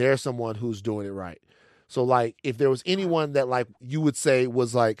think there's someone who's doing it right? So like, if there was anyone that like you would say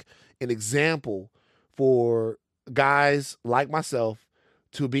was like an example for guys like myself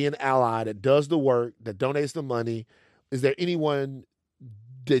to be an ally that does the work, that donates the money, is there anyone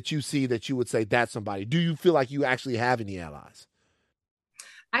that you see that you would say that's somebody? Do you feel like you actually have any allies?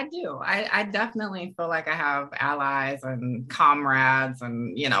 I do. I definitely feel like I have allies and comrades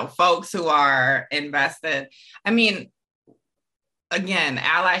and, folks who are invested. I mean, again,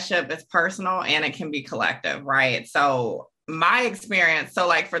 allyship is personal and it can be collective, right? So my experience, so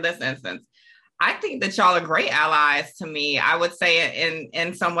like for this instance, I think that y'all are great allies to me. I would say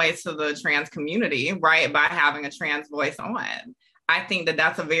in some ways to the trans community, right? By having a trans voice on. I think that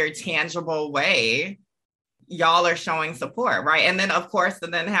that's a very tangible way y'all are showing support, right? And then of course,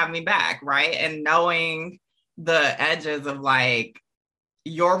 then have me back, right? And knowing the edges of like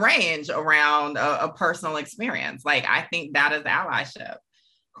your range around a personal experience. Like, I think that is allyship.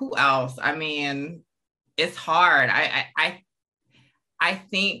 Who else? I mean, it's hard. I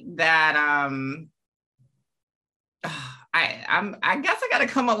think that I guess I got to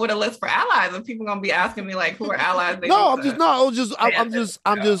come up with a list for allies, and people gonna be asking me like, who are allies?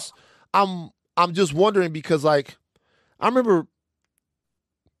 I'm just wondering because like I remember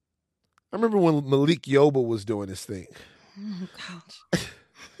when Malik Yoba was doing this thing. Oh, gosh.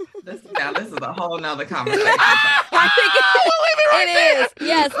 This is a whole nother conversation. I think it is.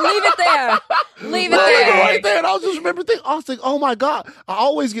 Yes, leave it there. Leave it there. Right there. And I was just remember thinking, I was like, oh my God. I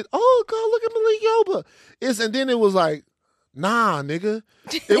always get, oh God, look at Malik Yoba. And then it was like, nah, nigga.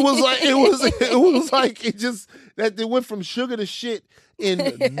 It was like it went from sugar to shit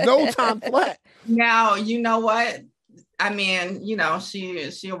in no time flat. Now, you know what? I mean, you know,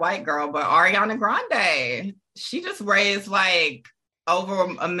 she a white girl, but Ariana Grande, she just raised like over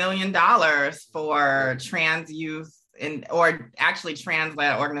 $1 million for trans youth or actually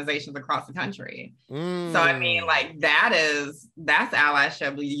trans-led organizations across the country. So I mean, like that's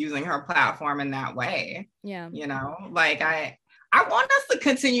allyship, using her platform in that way. Yeah. You know, like I want us to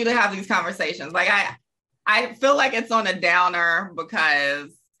continue to have these conversations. Like I feel like it's on a downer because,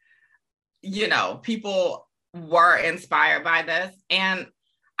 you know, people were inspired by this, and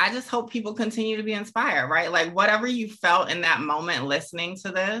I just hope people continue to be inspired, right? Like whatever you felt in that moment listening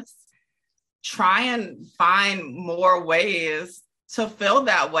to this, try and find more ways to feel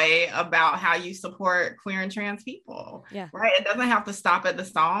that way about how you support queer and trans people. Yeah. Right? It doesn't have to stop at the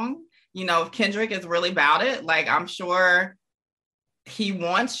song. You know, if Kendrick is really about it, like I'm sure he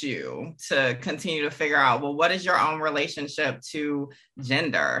wants you to continue to figure out, well, what is your own relationship to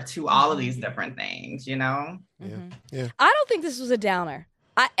gender, to all of these different things, you know? Yeah. I don't think this was a downer.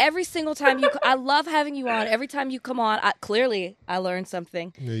 Every single time I love having you on. Every time you come on, clearly I learned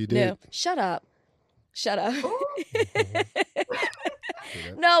something. Yeah, you did. No, shut up.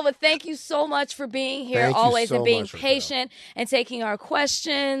 No, but thank you so much for being here always and being patient and taking our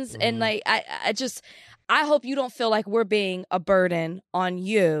questions. And like, I hope you don't feel like we're being a burden on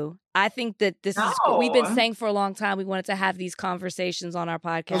you. I think that this is, we've been saying for a long time, we wanted to have these conversations on our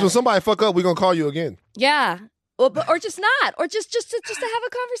podcast. When somebody fuck up, we're going to call you again. Yeah. Or just not, or just to have a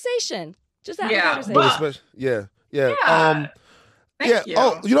conversation. Just have a conversation. Thank you.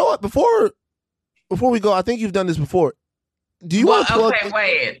 Oh, you know what? Before we go, I think you've done this before. Do you want to plug? Okay,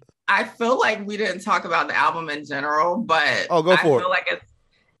 wait. I feel like we didn't talk about the album in general, but go for it. I feel like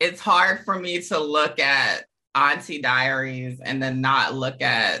it's hard for me to look at Auntie Diaries and then not look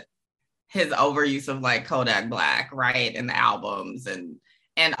at his overuse of like Kodak Black, right, in the albums and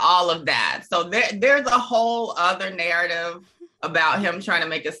all of that. So there's a whole other narrative about him trying to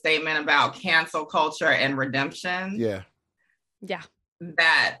make a statement about cancel culture and redemption. Yeah.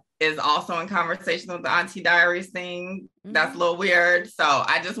 That is also in conversation with the Auntie Diaries thing. That's a little weird. So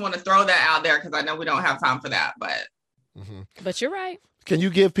I just want to throw that out there because I know we don't have time for that, But you're right. Can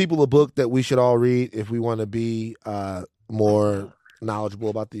you give people a book that we should all read if we want to be more knowledgeable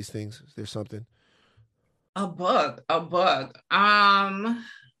about these things? Is there something? A book. 'Cause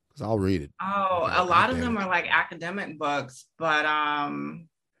I'll read it. Oh, a lot of them are like academic books, but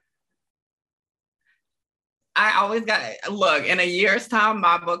I always look, in a year's time,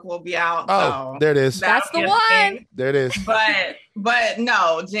 my book will be out. Oh, so there it is. That's the one. There it is. But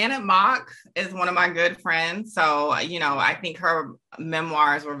no, Janet Mock is one of my good friends. So, you know, I think her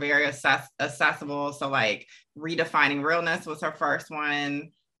memoirs were very accessible. So like Redefining Realness was her first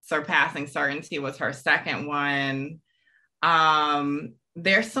one. Surpassing Certainty was her second one.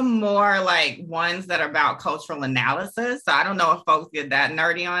 There's some more like ones that are about cultural analysis. So I don't know if folks get that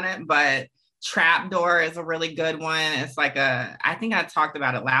nerdy on it, but Trapdoor is a really good one. It's like I think I talked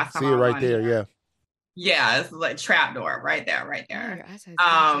about it last time. See it right there, yeah. Yeah, it's like Trapdoor right there.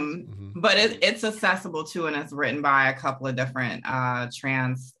 But it's accessible too, and it's written by a couple of different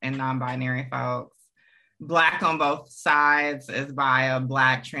trans and non-binary folks. Black on Both Sides is by a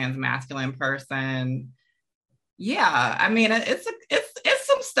Black trans masculine person. Yeah, I mean, it's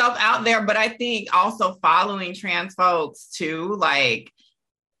some stuff out there, but I think also following trans folks too, like,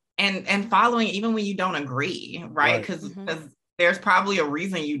 and following even when you don't agree, right? Because there's probably a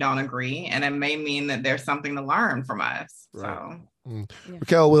reason you don't agree, and it may mean that there's something to learn from us. Right. So,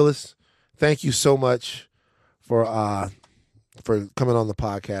 Raquel Willis, thank you so much for coming on the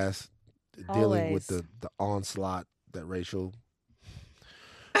podcast. dealing with Always. the onslaught that Rachel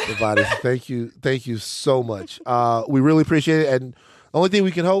provided. Thank you so much. We really appreciate it. And the only thing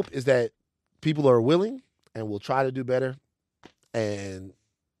we can hope is that people are willing and will try to do better. And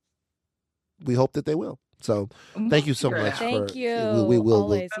we hope that they will. So thank you so much. Thank you. We will.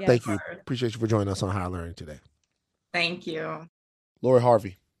 Always, yes. Thank you. Appreciate you for joining us on Higher Learning today. Thank you. Lori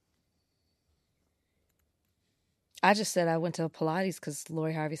Harvey. I just said I went to Pilates because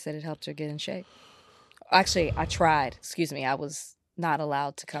Lori Harvey said it helped her get in shape. Actually, I tried. Excuse me. I was not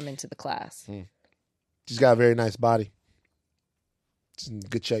allowed to come into the class. She's got a very nice body. She's in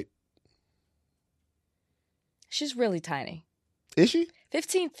good shape. She's really tiny. Is she?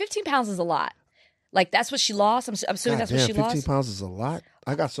 15 pounds is a lot. Like, that's what she lost. I'm assuming that's what she 15 lost. pounds is a lot.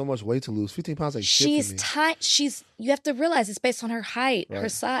 I got so much weight to lose. 15 pounds ain't shit for me. She's tiny. You have to realize it's based on her height, her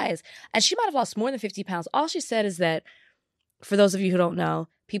Right. size. And she might have lost more than 50 pounds. All she said is that, for those of you who don't know,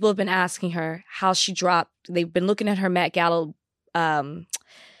 people have been asking her how she dropped. They've been looking at her Met Gala,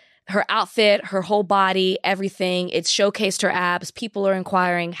 her outfit, her whole body, everything. It showcased her abs. People are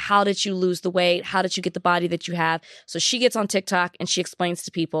inquiring, how did you lose the weight? How did you get the body that you have? So she gets on TikTok and she explains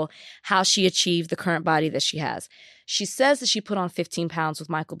to people how she achieved the current body that she has. She says that she put on 15 pounds with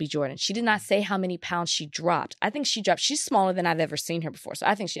Michael B. Jordan. She did not say how many pounds she dropped. I think she's smaller than I've ever seen her before. So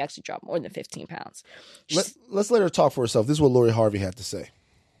I think she actually dropped more than 15 pounds. Let's let her talk for herself. This is what Lori Harvey had to say.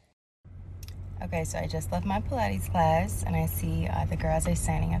 Okay, so I just left my Pilates class and I see the girls are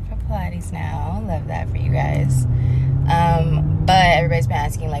signing up for Pilates now. Love that for you guys. But everybody's been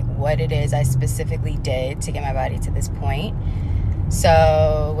asking like what it is I specifically did to get my body to this point.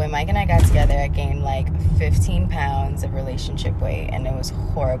 So when Mike and I got together, I gained like 15 pounds of relationship weight and it was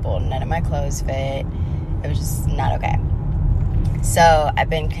horrible. None of my clothes fit. It was just not okay. So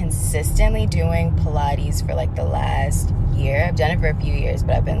I've been consistently doing Pilates for like the last year. I've done it for a few years,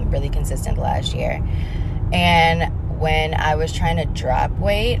 but I've been really consistent the last year. And when I was trying to drop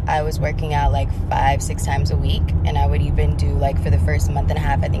weight, I was working out like 5-6 times a week. And I would even do like for the first month and a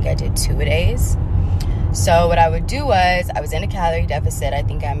half, I think I did 2-a-days. So what I would do was I was in a calorie deficit. I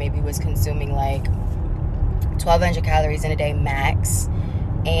think I maybe was consuming like 1,200 calories in a day max.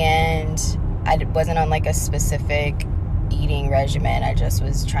 And I wasn't on like a specific eating regimen. I just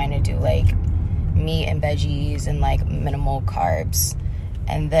was trying to do like meat and veggies and like minimal carbs.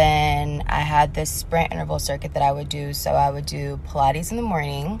 And then I had this sprint interval circuit that I would do. So I would do Pilates in the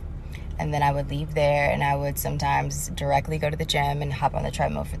morning and then I would leave there and I would sometimes directly go to the gym and hop on the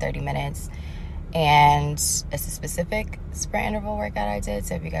treadmill for 30 minutes. And it's a specific sprint interval workout I did.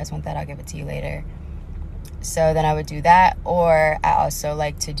 So if you guys want that, I'll give it to you later. So then I would do that, or I also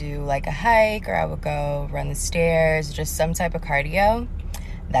like to do like a hike, or I would go run the stairs, just some type of cardio.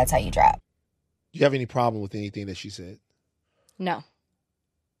 That's how you drop. Do you have any problem with anything that she said? No.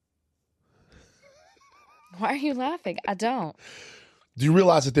 Why are you laughing? I don't. Do you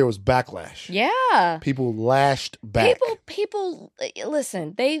realize that there was backlash? Yeah. People lashed back. People,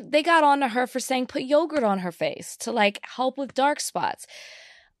 listen, they got on to her for saying put yogurt on her face to like help with dark spots.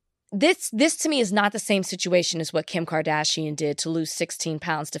 This to me is not the same situation as what Kim Kardashian did to lose 16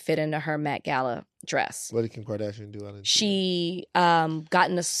 pounds to fit into her Met Gala dress. What did Kim Kardashian do? She got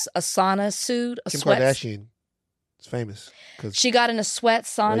in a sauna suit, Kim Kardashian is famous. She got in a sweat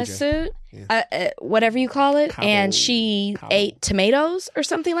sauna suit, whatever you call it, and she ate tomatoes or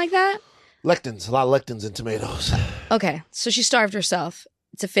something like that. Lectins, a lot of lectins in tomatoes. Okay, so she starved herself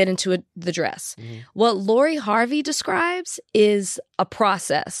to fit into the dress. Mm-hmm. What Lori Harvey describes is a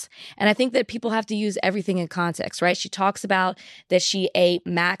process. And I think that people have to use everything in context, right? She talks about that she ate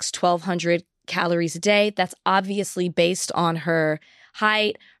max 1,200 calories a day. That's obviously based on her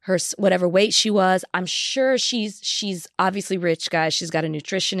height, her whatever weight she was. I'm sure she's obviously rich, guys. She's got a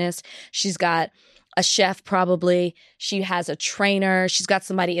nutritionist. She's got a chef probably. She has a trainer. She's got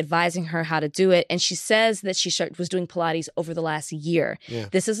somebody advising her how to do it. And she says that she was doing Pilates over the last year. Yeah.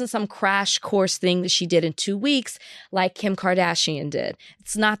 This isn't some crash course thing that she did in 2 weeks like Kim Kardashian did.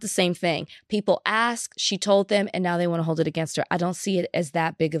 It's not the same thing. People ask, she told them, and now they want to hold it against her. I don't see it as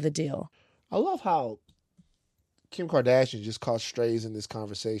that big of a deal. I love how Kim Kardashian just caught strays in this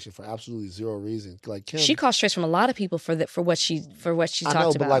conversation for absolutely zero reason. Like Kim, she caught strays from a lot of people for what she talked about. I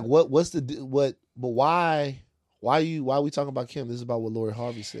know, but like, But why are we talking about Kim? This is about what Lori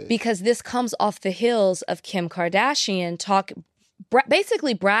Harvey said. Because this comes off the heels of Kim Kardashian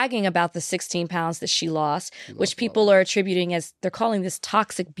basically bragging about the 16 pounds that she lost, which people are attributing as, they're calling this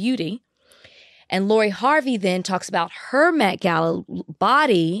toxic beauty. And Lori Harvey then talks about her Met Gala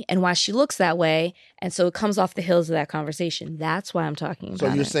body and why she looks that way. And so it comes off the heels of that conversation. That's why I'm talking about it.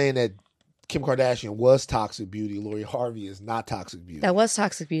 So you're saying that Kim Kardashian was toxic beauty. Lori Harvey is not toxic beauty. That was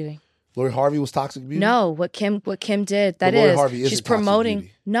toxic beauty. Lori Harvey was toxic beauty? No, what Kim did, But that Lori is, Harvey isn't she's toxic promoting.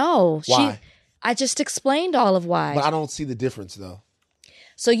 beauty. No, Why? I just explained all of why. But I don't see the difference though.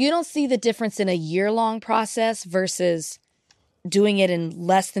 So you don't see the difference in a year-long process versus doing it in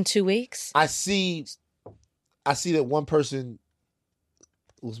less than 2 weeks? I see that one person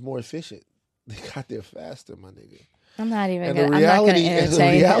was more efficient. They got there faster, my nigga. I'm not even And going the to reality- and the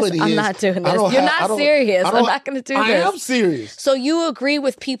entertain reality this. I'm is, not doing I this. don't You're have- I not don't- serious. I I'm don't- not going to do I this. am serious. So you agree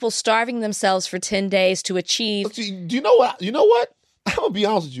with people starving themselves for 10 days to achieve. Do you know what? You know what? I'm gonna be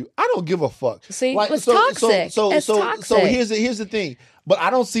honest with you. I don't give a fuck. See, it's toxic. It's toxic. So here's the thing. But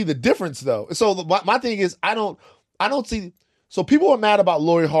I don't see the difference though. So my thing is I don't see. So people are mad about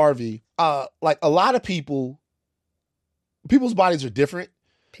Lori Harvey. Like a lot of people's bodies are different,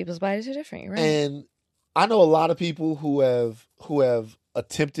 People's bodies are different. You're right. and I know a lot of people who have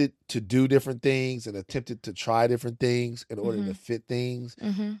attempted to do different things and attempted to try different things in order to fit things.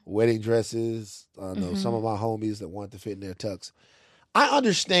 Mm-hmm. Wedding dresses. I know some of my homies that want to fit in their tux. I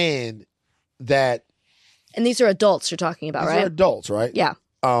understand that. And these are adults you're talking about, These right? are adults, right? Yeah.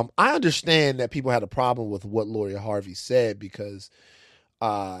 I understand that people had a problem with what Lori Harvey said because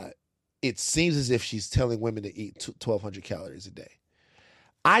it seems as if she's telling women to eat 1,200 calories a day.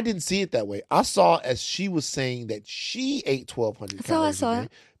 I didn't see it that way. I saw as she was saying that she ate 1,200 That's how I calories saw a day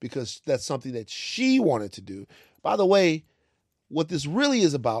it. because that's something that she wanted to do. By the way, what this really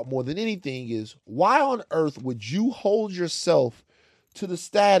is about more than anything is why on earth would you hold yourself to the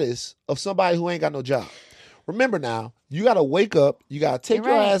status of somebody who ain't got no job? Remember now, you got to wake up, you got to take You're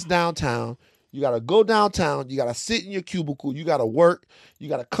your right. ass downtown, you got to go downtown, you got to sit in your cubicle, you got to work, you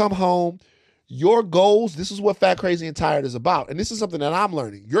got to come home. Your goals, this is what Fat, Crazy, and Tired is about. And this is something that I'm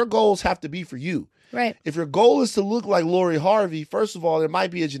learning. Your goals have to be for you. Right. If your goal is to look like Lori Harvey, first of all, there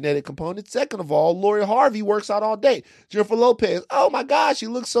might be a genetic component. Second of all, Lori Harvey works out all day. Jennifer Lopez, oh my God, she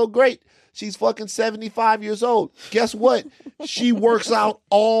looks so great. She's fucking 75 years old. Guess what? She works out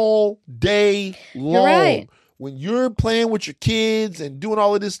all day long. You're right. When you're playing with your kids and doing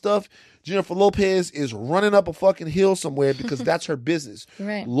all of this stuff, Jennifer Lopez is running up a fucking hill somewhere because that's her business.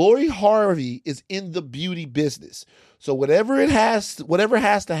 Right. Lori Harvey is in the beauty business. So whatever has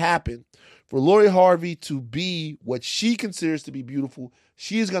to happen for Lori Harvey to be what she considers to be beautiful,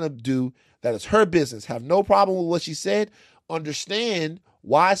 she is going to do. That is her business. Have no problem with what she said. Understand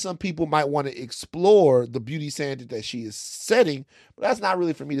why some people might want to explore the beauty standard that she is setting, but that's not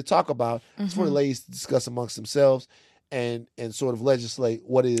really for me to talk about. It's for the ladies to discuss amongst themselves and sort of legislate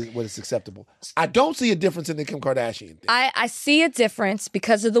what is acceptable. I don't see a difference in the Kim Kardashian thing. I see a difference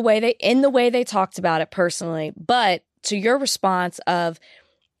because of the way they talked about it personally. But to your response of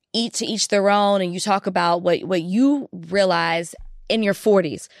to each their own, and you talk about what you realize in your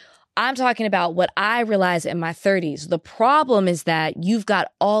 40s. I'm talking about what I realized in my 30s. The problem is that you've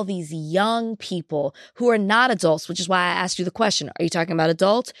got all these young people who are not adults, which is why I asked you the question. Are you talking about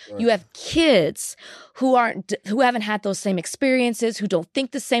adults? Right. You have kids who haven't had those same experiences, who don't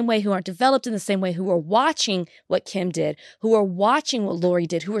think the same way, who aren't developed in the same way, who are watching what Kim did, who are watching what Lori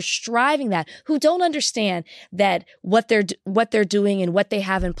did, who are striving that, who don't understand that what they're doing and what they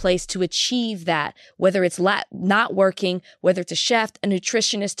have in place to achieve that, whether it's not working, whether it's a chef, a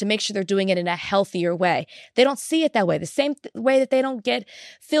nutritionist, to make sure they're doing it in a healthier way. They don't see it that way. The same way that they don't get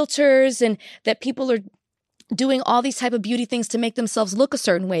filters and that people are doing all these type of beauty things to make themselves look a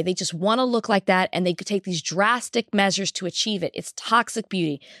certain way. They just want to look like that, and they could take these drastic measures to achieve it. It's toxic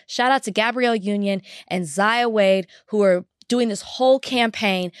beauty. Shout out to Gabrielle Union and Zaya Wade, who are doing this whole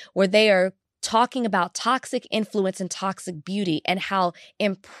campaign where they are talking about toxic influence and toxic beauty and how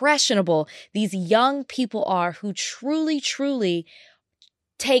impressionable these young people are who truly, truly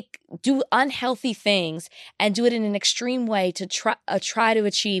do unhealthy things and do it in an extreme way to try to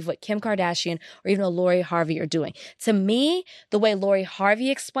achieve what Kim Kardashian or even a Lori Harvey are doing. To me, the way Lori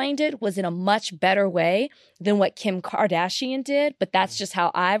Harvey explained it was in a much better way than what Kim Kardashian did, but that's just how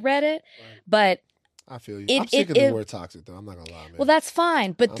I read it. Right. But I feel you. I'm sick of the word toxic, though. I'm not gonna lie, man. Well, that's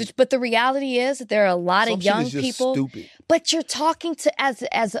fine, but the reality is that there are a lot of young people. Stupid. But you're talking to as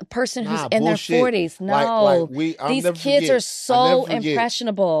a person who's in bullshit. their 40s. No, these kids are so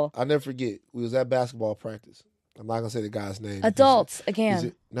impressionable. I'll never forget. We was at basketball practice. I'm not gonna say the guy's name. Adults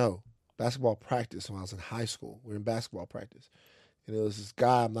again. No, basketball practice when I was in high school. We were in basketball practice, and it was this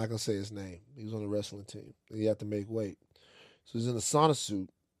guy. I'm not gonna say his name. He was on the wrestling team. He had to make weight, so he's in a sauna suit.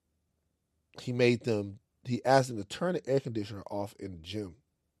 He asked them to turn the air conditioner off in the gym.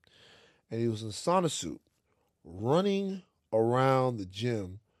 And he was in a sauna suit, running around the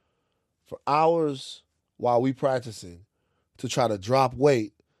gym for hours while we practicing to try to drop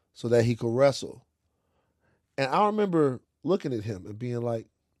weight so that he could wrestle. And I remember looking at him and being like,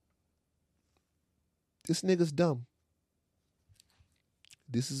 this nigga's dumb.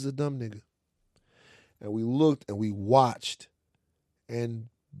 This is a dumb nigga. And we looked and we watched. And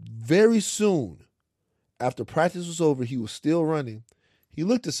very soon, after practice was over, he was still running. He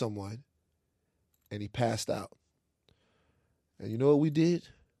looked at someone and he passed out. And you know what we did?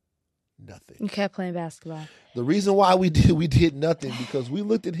 Nothing. You kept playing basketball. The reason why we did nothing because we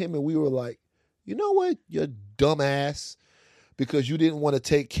looked at him and we were like, you know what, you dumbass, because you didn't want to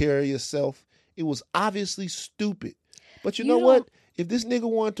take care of yourself. It was obviously stupid. But you know what? If this nigga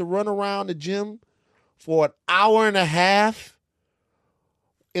wanted to run around the gym for an hour and a half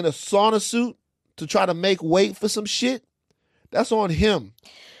in a sauna suit to try to make weight for some shit, that's on him.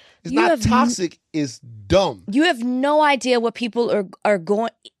 It's not toxic, it's dumb. You have no idea what people are going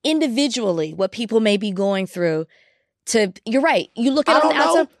individually, what people may be going through. You're right. You look at it on the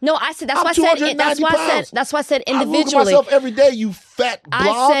outside. No, I said that's why I said individually. I look at myself every day, you fat blob.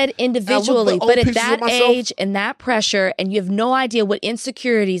 I said individually, but at that age and that pressure, and you have no idea what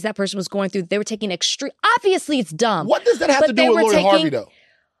insecurities that person was going through. They were taking extreme. Obviously, it's dumb. What does that have to do with Lori Harvey, though?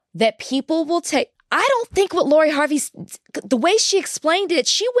 That people will take. I don't think what Lori Harvey's, the way she explained it,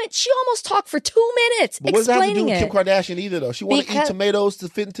 she almost talked for 2 minutes explaining it. What does that have to do with Kim Kardashian either, though? She wanted to eat tomatoes to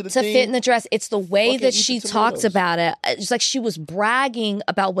fit into the thing? To fit in the dress. It's the way that she talked about it. It's like she was bragging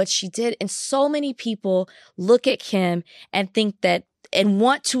about what she did. And so many people look at Kim and think that, and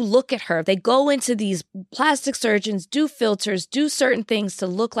want to look at her. They go into these plastic surgeons, do filters, do certain things to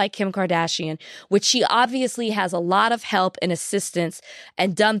look like Kim Kardashian, which she obviously has a lot of help and assistance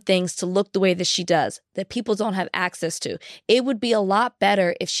and done things to look the way that she does, that people don't have access to. It would be a lot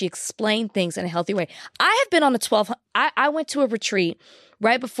better if she explained things in a healthy way. I have been on I went to a retreat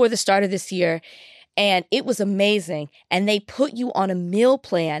right before the start of this year, and it was amazing. And they put you on a meal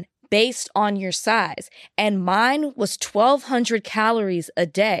plan based on your size. And mine was 1,200 calories a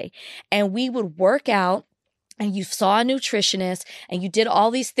day. And we would work out, and you saw a nutritionist, and you did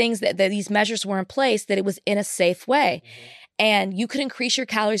all these things that these measures were in place, that it was in a safe way. Mm-hmm. And you could increase your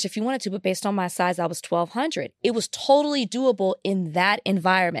calories if you wanted to, but based on my size, I was 1,200. It was totally doable in that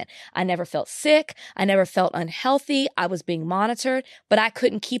environment. I never felt sick. I never felt unhealthy. I was being monitored, but I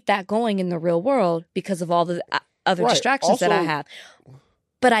couldn't keep that going in the real world because of all the other distractions that I have.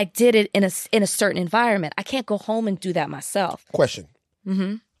 But I did it in a certain environment. I can't go home and do that myself. Question.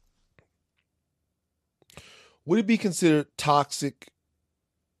 Mm-hmm. Would it be considered toxic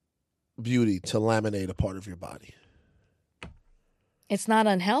beauty to laminate a part of your body? It's not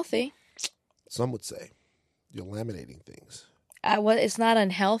unhealthy. Some would say you're laminating things. It's not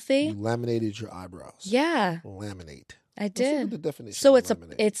unhealthy. You laminated your eyebrows. Yeah. Laminate. I did. What's the definition? So it's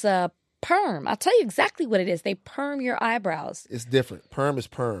a perm. I'll tell you exactly what it is. They perm your eyebrows. It's different. Perm is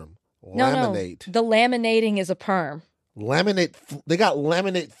perm. Laminate. No. The laminating is a perm. Laminate. They got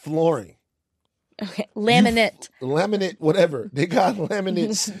laminate flooring. Okay. Laminate. Laminate, whatever. They got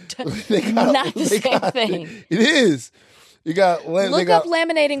laminates. Not the same thing. It is. You got. Look up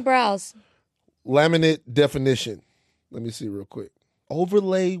laminating brows. Laminate definition. Let me see real quick.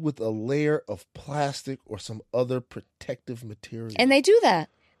 Overlay with a layer of plastic or some other protective material. And they do that.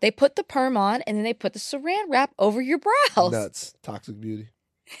 They put the perm on, and then they put the saran wrap over your brows. Nuts. Toxic beauty.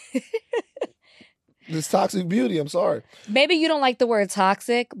 It's toxic beauty. I'm sorry. Maybe you don't like the word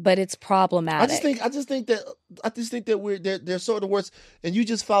toxic, but it's problematic. I just think that they're sort of words, and you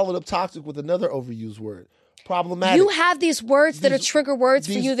just followed up toxic with another overused word. Problematic. You have these words that are trigger words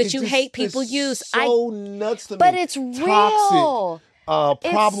for you that you hate people use. So nuts to me. But it's real.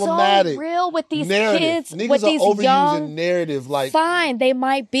 Toxic. Problematic. It's so real with these narrative. kids, Niggas with these are overusing young narrative. Like, fine, they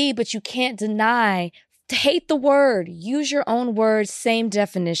might be, but you can't deny. Hate the word. Use your own words. Same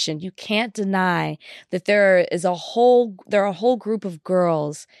definition. You can't deny that there are a whole group of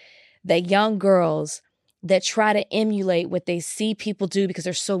girls, young girls, that try to emulate what they see people do because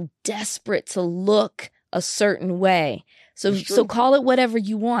they're so desperate to look a certain way. So call it whatever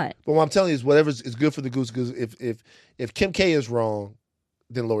you want. But what I'm telling you is whatever is good for the goose. Because if Kim K is wrong,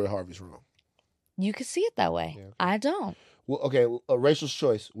 then Lori Harvey's wrong. You can see it that way. Yeah. I don't. Well, okay. A Rachel's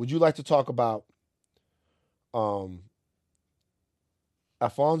choice. Would you like to talk about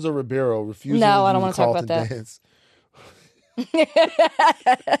Alfonso Ribeiro refusing to do the Carlton dance?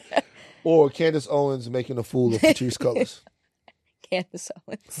 Or Candace Owens making a fool of Patrisse Cullors? Candace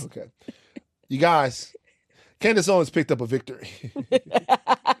Owens. Okay. You guys, Candace Owens picked up a victory.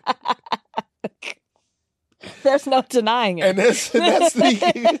 There's no denying it. And that's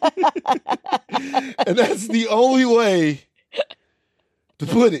the only way to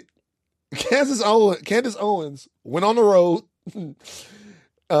put it. Candace Owens went on the road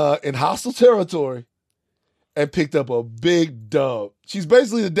in hostile territory and picked up a big dub. She's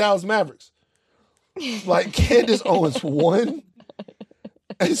basically the Dallas Mavericks. Like, Candace Owens won,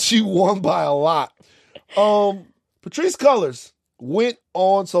 and she won by a lot. Patrisse Cullors went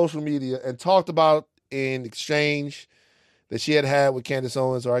on social media and talked about an exchange that she had with Candace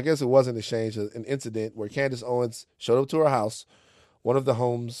Owens, or I guess it wasn't an exchange, an incident where Candace Owens showed up to her house, one of the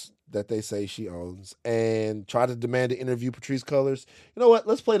homes that they say she owns, and tried to demand to interview Patrisse Cullors. You know what?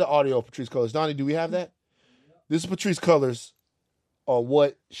 Let's play the audio of Patrisse Cullors. Donnie, do we have that? This is Patrisse Cullors on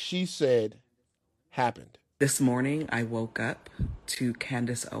what she said happened. This morning, I woke up to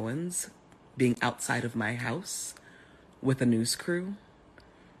Candace Owens being outside of my house with a news crew.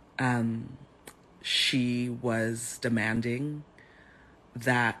 She was demanding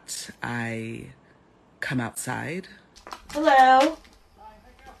that I come outside. Hello.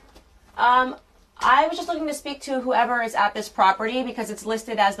 I was just looking to speak to whoever is at this property because it's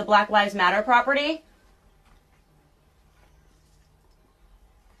listed as the Black Lives Matter property.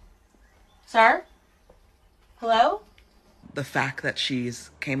 Sir? Hello? The fact that she's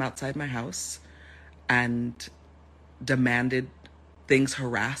came outside my house and demanded things,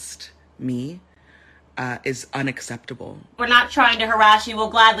 harassed me, is unacceptable. We're not trying to harass you. We'll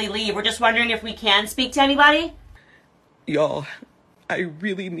gladly leave. We're just wondering if we can speak to anybody. Y'all, I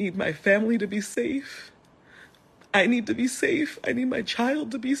really need my family to be safe. I need to be safe. I need my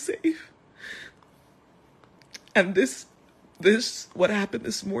child to be safe. And this, what happened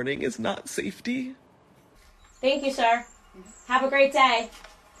this morning is not safety. Thank you, sir. Have a great day.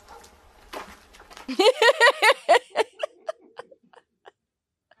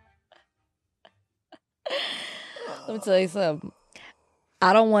 Let me tell you something.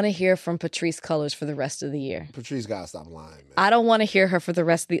 I don't want to hear from Patrisse Cullors for the rest of the year. Patrisse gotta stop lying, man. I don't want to hear her for the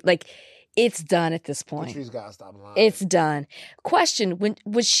rest of the, like, it's done at this point. Patrisse gotta stop lying. It's done. Question, when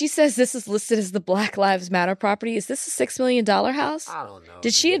she says this is listed as the Black Lives Matter property, is this a $6 million house? I don't know.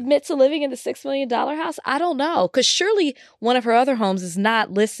 Did she admit to living in the $6 million house? I don't know. Because surely one of her other homes is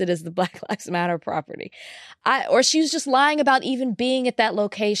not listed as the Black Lives Matter property. Or she was just lying about even being at that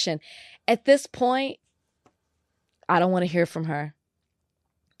location. At this point, I don't want to hear from her.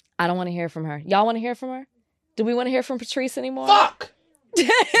 I don't want to hear from her. Y'all want to hear from her? Do we want to hear from Patrisse anymore? Fuck!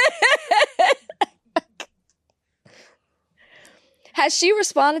 Has she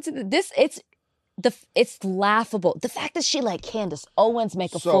responded to this? It's laughable. The fact that she let Candace Owens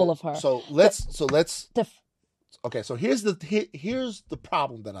make a fool of her. So here's the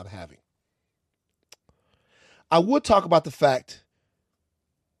problem that I'm having. I would talk about the fact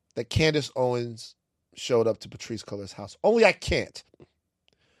that Candace Owens showed up to Patrisse Cullors' house. Only I can't.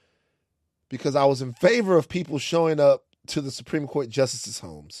 Because I was in favor of people showing up to the Supreme Court justices'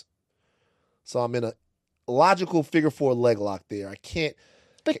 homes. So I'm in a logical figure four leg lock there. I can't.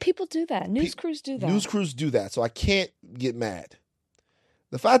 But people do that. News crews do that. News crews do that. So I can't get mad.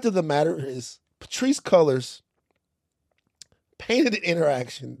 The fact of the matter is, Patrisse Cullors painted an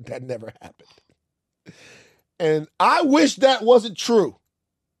interaction that never happened. And I wish that wasn't true.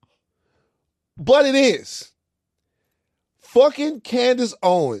 But it is. Fucking Candace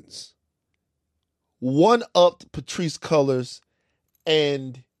Owens one-upped Patrisse Cullors,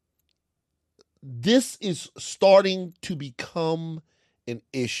 and this is starting to become an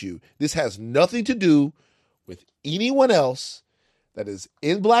issue. This has nothing to do with anyone else that is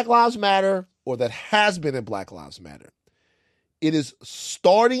in Black Lives Matter or that has been in Black Lives Matter. It is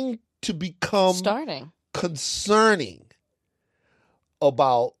starting to become concerning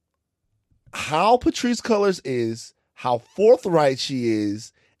about how Patrisse Cullors is, how forthright she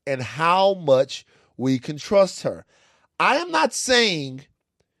is, and how much we can trust her. I am not saying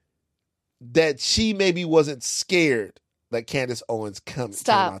that she maybe wasn't scared that Candace Owens came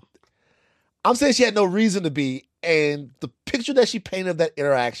out. I'm saying she had no reason to be, and the picture that she painted of that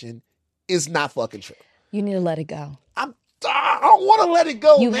interaction is not fucking true. You need to let it go. I don't want to let it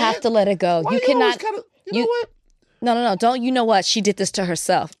go. You man. have to let it go. Why you cannot. You know what? No. Don't you know what? She did this to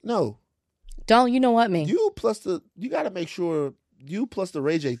herself. No. Don't you know what me? You got to make sure. You plus the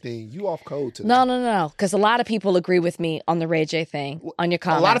Ray J thing, you off code today. No. Because a lot of people agree with me on the Ray J thing, on your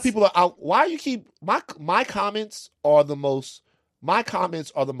comments. A lot of people are out. Why you keep my comments are the most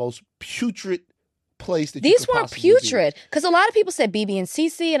putrid place that these you could weren't possibly putrid because a lot of people said BB and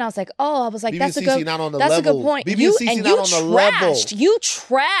CC, and I was like, that's a good, not on the that's level. a good point. BB and CC not on the level. You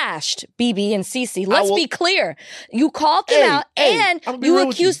trashed BB and CC. Let's be clear. You called them out, and you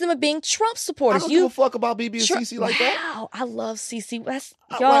accused them of being Trump supporters. I don't give a fuck about BB and CC like that. Wow, I love CC. That's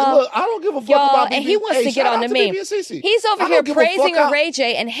y'all. Look, I don't give a fuck about BB. And he wants to get on the meme. He's over here praising a Ray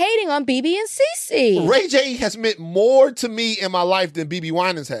J and hating on BB and CC. Ray J has meant more to me in my life than BB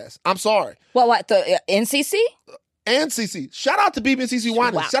Winans has. I'm sorry. What the NCC? And CC. Shout out to BB and CC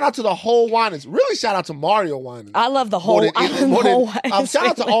Winans. Wow. Shout out to the whole Winans. Really shout out to Mario Winans. I love the whole. Shout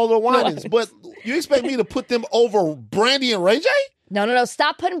out to all the Winans. But you expect me to put them over Brandy and Ray J? No.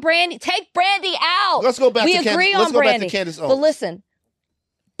 Stop putting Brandy. Take Brandy out. Let's go back we to Candace. agree on Let's go Brandy. back to Candace Owens. But listen,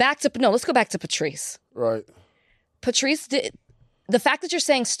 let's go back to Patrice. Right. Patrice did. The fact that you're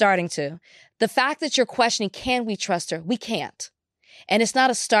saying starting to, the fact that you're questioning, can we trust her? We can't. And it's not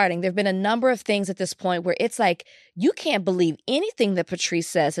a starting. There have been a number of things at this point where it's like, you can't believe anything that Patrice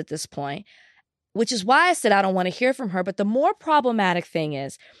says at this point, which is why I said I don't want to hear from her. But the more problematic thing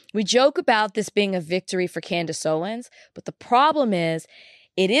is, we joke about this being a victory for Candace Owens, but the problem is,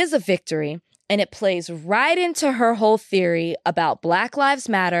 it is a victory, and it plays right into her whole theory about Black Lives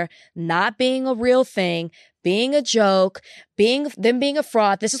Matter not being a real thing, being a joke, being a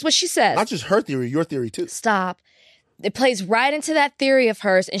fraud. This is what she says. Not just her theory, your theory too. Stop. It plays right into that theory of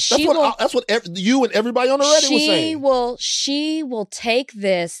hers, and that's what you and everybody on the Reddit was saying. She will take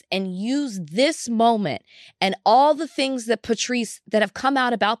this and use this moment and all the things that have come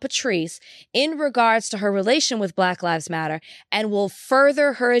out about Patrice in regards to her relation with Black Lives Matter, and will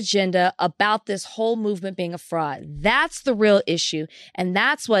further her agenda about this whole movement being a fraud. That's the real issue, and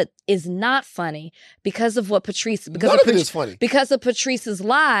that's what is not funny because of what Patrice. Because None of it is funny because of Patrice's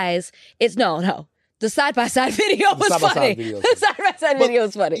lies. It's no. The side-by-side video was funny. The side-by-side video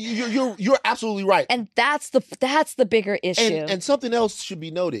was funny. You're absolutely right. And that's the bigger issue. And something else should be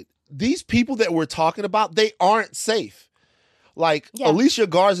noted. These people that we're talking about, they aren't safe. Like, Alicia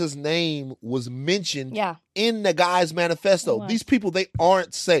Garza's name was mentioned in the guy's manifesto. These people, they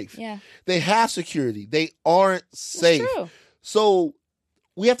aren't safe. Yeah. They have security. They aren't safe. It's true. So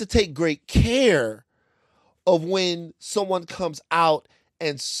we have to take great care of when someone comes out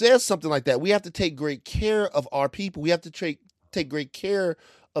and says something like that. We have to take great care of our people. We have to take great care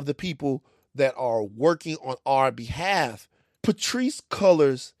of the people that are working on our behalf. Patrice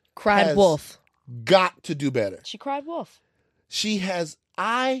Cullors cried wolf. Got to do better. She cried wolf.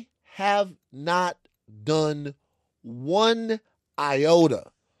 I have not done one iota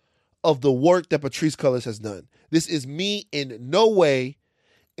of the work that Patrice Cullors has done. This is me in no way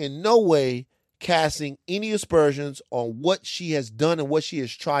casting any aspersions on what she has done and what she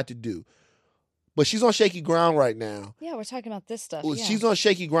has tried to do. But she's on shaky ground right now. Yeah, we're talking about this stuff. She's on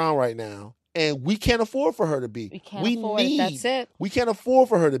shaky ground right now. And we can't afford for her to be. We can't afford it. That's it. We can't afford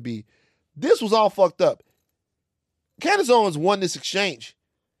for her to be. This was all fucked up. Candace Owens won this exchange.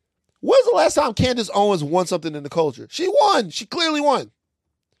 When's the last time Candace Owens won something in the culture? She won. She clearly won.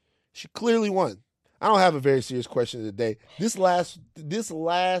 I don't have a very serious question today. This last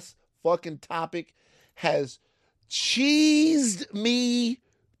fucking topic has cheesed me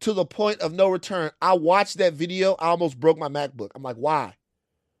to the point of no return. I watched that video. I almost broke my MacBook. I'm like, why?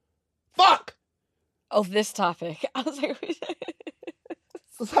 Fuck! Oh, this topic. I was like...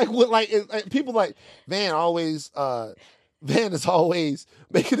 It's like what, people like Van is always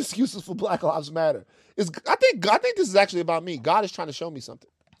making excuses for Black Lives Matter. I think this is actually about me. God is trying to show me something.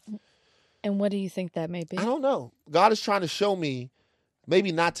 And what do you think that may be? I don't know. God is trying to show me,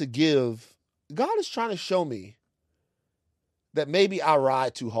 maybe not to give. God is trying to show me that maybe I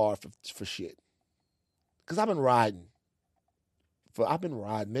ride too hard for shit. Because I've been riding.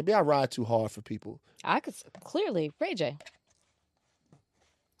 Maybe I ride too hard for people. I could clearly, Ray J.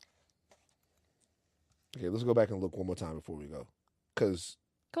 Okay, let's go back and look one more time before we go. Because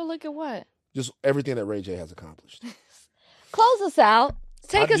go look at what? Just everything that Ray J has accomplished. Close us out.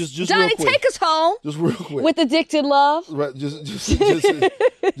 Take us, Johnny. Take us home. Just real quick. With Addicted Love. Right. Just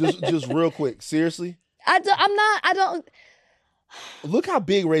real quick. Seriously. I don't. Look how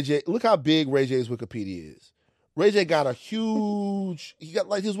big Ray J's Wikipedia is. Ray J got his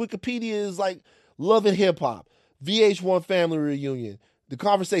Wikipedia is like Love and Hip Hop, VH1 Family Reunion, The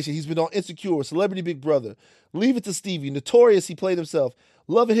Conversation. He's been on Insecure, Celebrity Big Brother, Leave It to Stevie, Notorious. He played himself,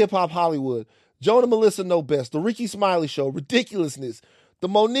 Love and Hip Hop Hollywood, Jonah Melissa Know Best, The Ricky Smiley Show, Ridiculousness, The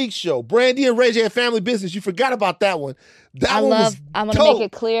Monique Show, Brandy and Ray J and Family Business. You forgot about that one. I'm going to make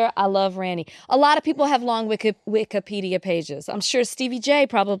it clear, I love Randy. A lot of people have long Wikipedia pages. I'm sure Stevie J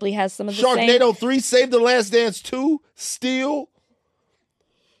probably has some of the same. Sharknado 3, Save the Last Dance 2, Steel,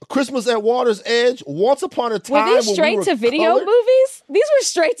 Christmas at Water's Edge, Once Upon a Time. Were these straight to video movies? These were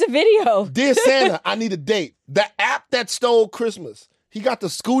straight to video. Dear Santa, I Need a Date. The app that stole Christmas. He got the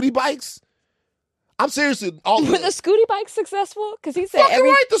Scooty bikes. I'm seriously. Were the Scooty bikes successful? Because he said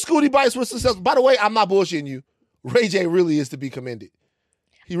right, the Scooty bikes were successful. By the way, I'm not bullshitting you. Ray J really is to be commended.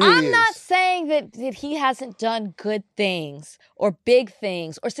 He really is. I'm not saying that he hasn't done good things or big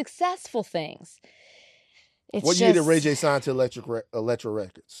things or successful things. What year did Ray J sign to Electra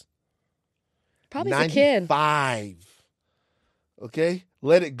Records? Probably as a kid. 95. Okay?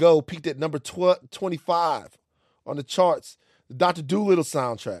 Let It Go peaked at number 25 on the charts. The Dr. Dolittle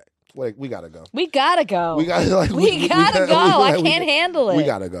soundtrack. Wait, we gotta go. We gotta go. We gotta go. I can't handle it. We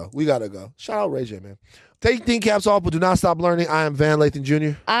gotta go. Shout out Ray J, man. Take thinking caps off, but do not stop learning. I am Van Lathan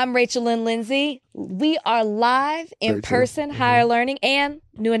Jr. I'm Rachel Lynn Lindsay. We are live in person, Higher Learning, and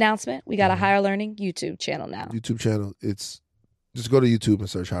new announcement. We got a Higher Learning YouTube channel now. YouTube channel. It's just go to YouTube and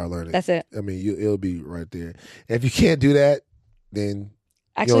search Higher Learning. That's it. I mean, it'll be right there. And if you can't do that, then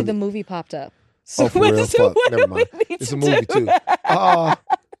actually the movie popped up. So for real? Fuck. Never mind. It's a movie too.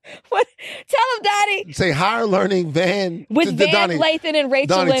 What? Tell him, Donnie. Say Higher Learning Van with Van Donnie, Lathan and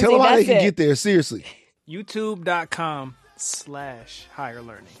Rachel Donnie, Lindsay. Tell them how That's they can get there. Seriously. YouTube.com/higher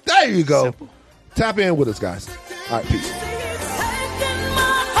learning. There you go. Simple. Tap in with us, guys. All right, peace.